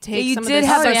did take You some did of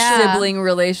have this a yeah. sibling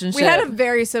relationship. we had a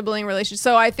very sibling relationship.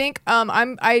 So I think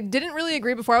I didn't really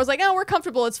agree before. I was like, oh, we're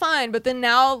comfortable, it's fine. But then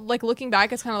now, like looking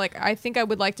back, it's kind of like I think I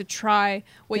would like to try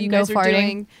what The you no guys are farting.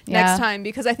 doing Yeah. next time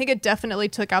because I think it definitely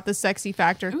took out the sexy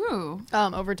factor Ooh.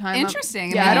 over time.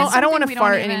 Interesting. Yeah, I mean, it's don't want something to we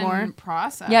fart even anymore.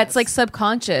 Process. Yeah, it's like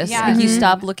subconscious. Yeah. Like you Mm-hmm.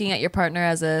 stop looking at your partner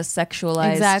as a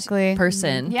sexualized Exactly.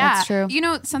 person. Yeah, That's true. You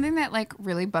know, something that like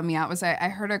really bummed me out was I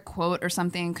heard a quote or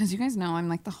something because you guys know I'm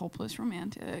like the hopeless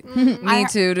romantic. Me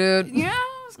too, dude. Yeah,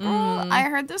 girl. I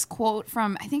heard this quote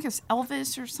from I think it's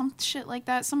Elvis or some shit like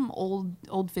that, some old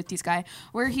 50s guy,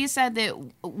 where he said that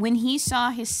when he saw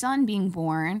his son being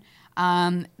born,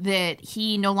 that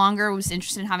he no longer was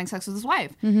interested in having sex with his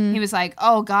wife. He was like,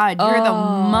 "Oh God, you're the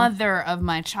mother of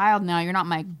my child now. You're not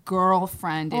my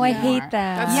girlfriend Oh, I anymore." hate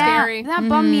that. That's Yeah, scary. that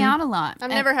bummed me out a lot. I'm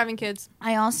And never having kids.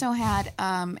 I also had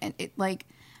like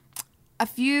a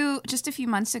few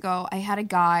months ago, I had a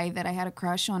guy that I had a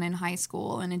crush on in high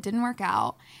school, and it didn't work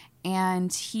out.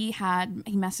 And he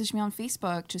messaged me on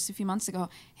Facebook just a few months ago.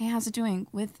 Hey, how's it doing?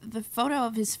 With the photo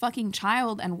of his fucking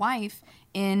child and wife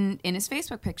in his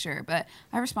Facebook picture. But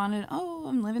I responded, "Oh,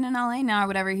 I'm living in LA now," or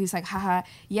whatever. He's like, haha,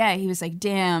 yeah. He was like,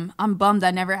 "Damn, I'm bummed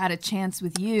I never had a chance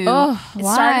with you." Oh, It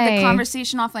started the why?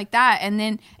 conversation off like that, and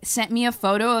then sent me a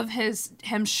photo of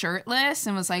him shirtless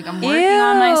and was like, "I'm working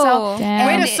on myself." Damn.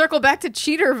 Way And to it- circle back to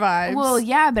cheater vibes. well,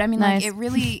 yeah, but I mean, Nice. like, it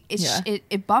really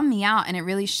it bummed me out, and it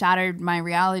really shattered my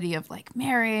reality of like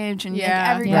marriage and like,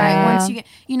 Yeah. every Yeah. guy once you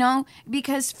get,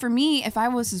 because for me, if I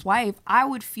was his wife, I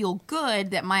would feel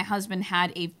good that my husband had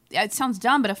it sounds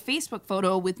dumb, but a Facebook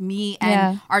photo with me and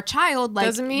Yeah. our child, like,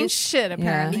 doesn't mean this- shit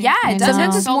apparently. Yeah, I it know. doesn't.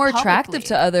 Sometimes it's so more publicly. attractive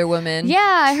to other women. Yeah,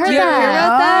 I heard Do you ever that. hear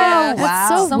about that? Oh, wow. That's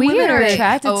so Some weird. women are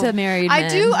attracted Oh. to married men.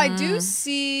 I do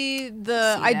see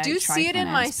the See I that do see it in trifling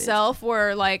ass myself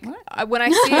where like when I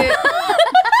see it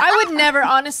I would never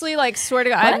honestly like swear to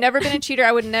God I've never been a cheater.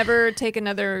 I would never take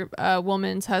another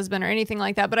woman's husband or anything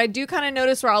like that. But I do kind of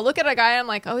notice where I'll look at a guy and I'm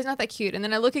like, oh, he's not that cute, and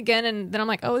then I look again and then I'm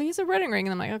like, oh, he's a wedding ring,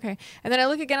 and I'm like, okay, and then I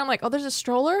look again, I'm like, oh, there's a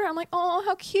stroller. I'm like, oh,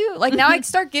 how cute. Like now I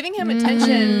start giving him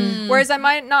attention, whereas I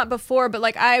might not before. But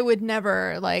like I would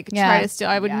never like Yeah. try to steal.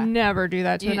 I would Yeah. never do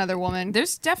that to You- another woman.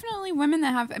 There's definitely women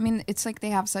that have, I mean, it's like they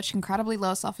have such incredibly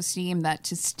low self-esteem that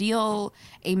to steal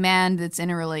a man that's in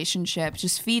a relationship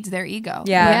just feeds their ego.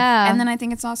 Yeah. Yeah. And then I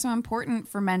think it's also important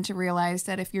for men to realize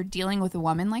that if you're dealing with a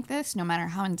woman like this, no matter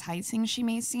how enticing she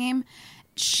may seem,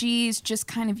 she's just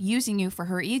kind of using you for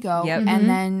her ego. Yep. And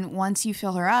then once you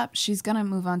fill her up, she's going to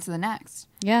move on to the next,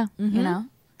 Yeah. you know?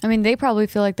 I mean, they probably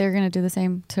feel like they're gonna do the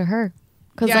same to her.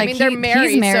 Because Yeah, like I mean they're married,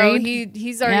 he's married, so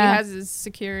he's already Yeah. has his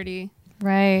security.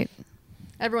 right?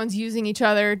 Everyone's using each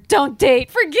other. Don't date.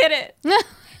 Forget it.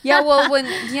 Yeah, well, when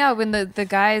the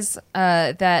guys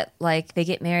that like they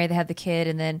get married, they have the kid,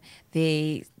 and then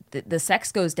the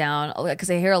sex goes down, because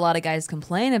I hear a lot of guys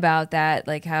complain about that,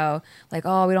 like how like,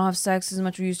 oh, we don't have sex as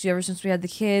much as we used to ever since we had the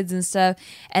kids and stuff,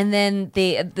 and then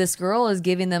this girl is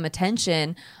giving them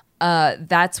attention.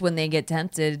 That's when they get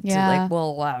tempted to Yeah. like,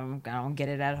 well, I don't get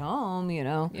it at home, you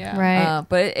know. Yeah. Right.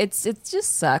 But it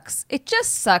just sucks. It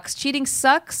just sucks. Cheating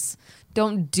sucks.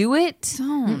 don't do it.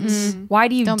 Don't. Why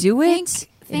do you Don't do it? think-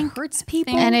 it hurts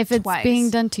people. And if it's Twice. being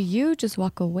done to you, just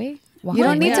walk away. Walk You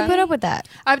don't away. need to put up with that.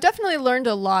 I've definitely learned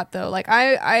a lot though. Like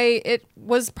it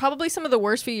was probably some of the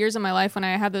worst few years of my life when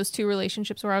I had those 2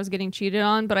 relationships where I was getting cheated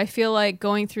on. But I feel like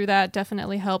going through that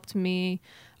definitely helped me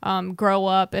grow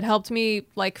up. It helped me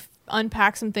like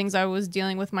unpack some things I was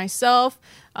dealing with myself.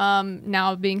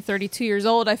 Now being 32 years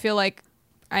old, I feel like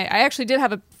I actually did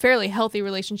have a fairly healthy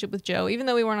relationship with Joe, even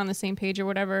though we weren't on the same page or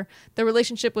whatever. The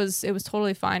relationship was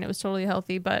totally fine. It was totally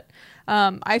healthy. But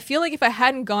I feel like if I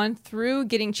hadn't gone through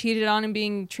getting cheated on and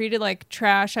being treated like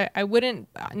trash, I wouldn't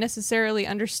necessarily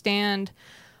understand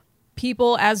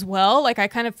people as well. Like I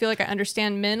kind of feel like I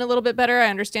understand men a little bit better. I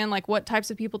understand like what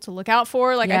types of people to look out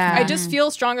for. Like Yeah. I just feel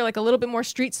stronger, like a little bit more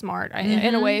street smart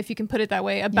in a way, if you can put it that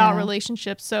way, about Yeah.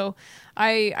 relationships. So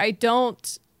I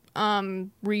don't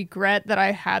regret that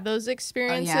I had those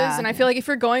experiences. yeah. And I feel like if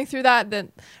you're going through that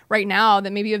right now,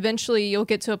 that maybe eventually you'll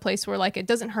get to a place where like it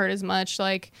doesn't hurt as much.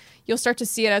 Like you'll start to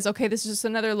see it as, okay, this is just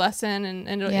another lesson,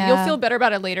 and Yeah. you'll feel better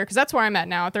about it later. Cause that's where I'm at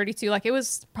now at 32. Like it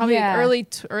was probably Yeah.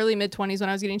 early mid 20s when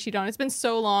I was getting cheated on. It's been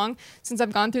so long since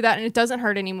I've gone through that, and it doesn't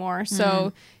hurt anymore.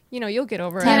 So you'll get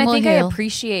over And I Time will it. think I heal.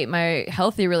 appreciate my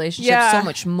healthy relationship Yeah. so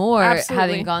much more Absolutely.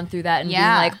 having gone through that and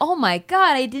Yeah. being like, oh my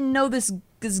God, I didn't know this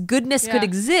goodness could Yeah.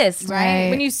 exist.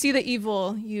 Right. When you see the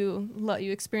evil, you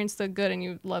experience the good, and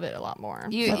you love it a lot more.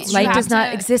 You Light have does not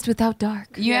to- exist without dark.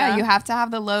 Yeah, Yeah. you have to have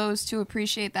the lows to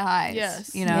appreciate the highs.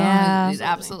 Yes. You know, Yeah. it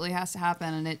absolutely has to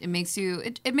happen, and it makes you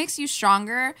it makes you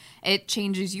stronger. It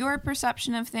changes your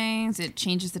perception of things. It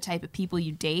changes the type of people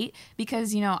you date,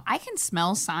 because I can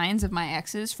smell signs of my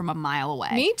exes from a mile away.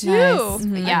 Me too.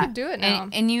 Nice. I could do it now.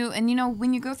 And you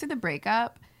when you go through the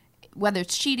breakup, whether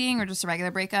it's cheating or just a regular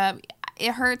breakup,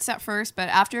 it hurts at first, but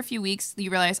after a few weeks, you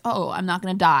realize, oh, I'm not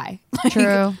gonna die.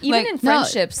 True. Even Like, in no.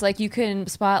 friendships, like you can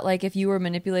spot, like if you were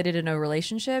manipulated in a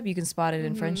relationship, you can spot it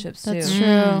in friendships too. That's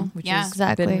true. Which Yeah. has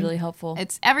Exactly. been really helpful.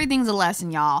 Everything's a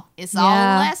lesson, y'all. It's all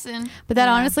Yeah. a lesson. But that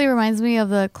honestly reminds me of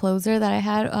the closer that I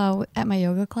had at my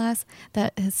yoga class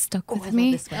that has stuck with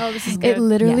me. this one. Oh, this is It good.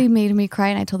 literally made me cry,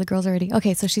 and I told the girls already.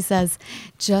 Okay, so she says,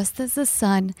 just as the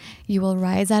sun, you will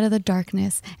rise out of the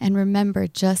darkness. And remember,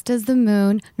 just as the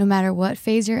moon, no matter what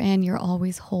phase you're in, you're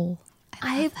always whole.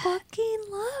 I fucking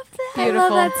love that. I Beautiful.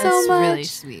 love that so It's much. really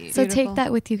sweet. So Beautiful. take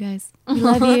that with you guys. We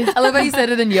love you. I love how you said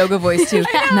it in yoga voice too.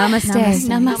 Namaste.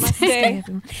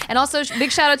 Namaste. And also,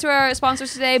 big shout out to our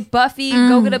sponsors today, Buffy.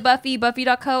 Go get a Buffy,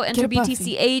 buffy.co, enter Get a Buffy.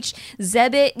 BTCH.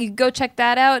 Zebit, you can go check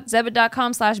that out,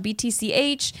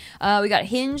 zebit.com/BTCH. We got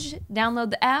Hinge, download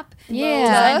the app. Yeah.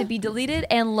 Designed to be deleted.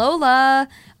 And Lola,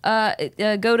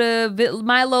 go to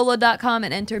mylola.com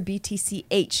and enter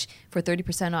BTCH for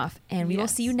 30% off. And we will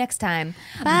see you next time.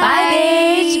 Bye,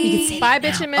 bitch. We can say Bye,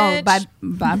 that bitch now. and Oh,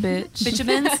 bye, bitch.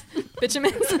 Bitchamins.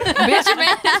 Bitchamins. Bitch,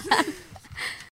 man.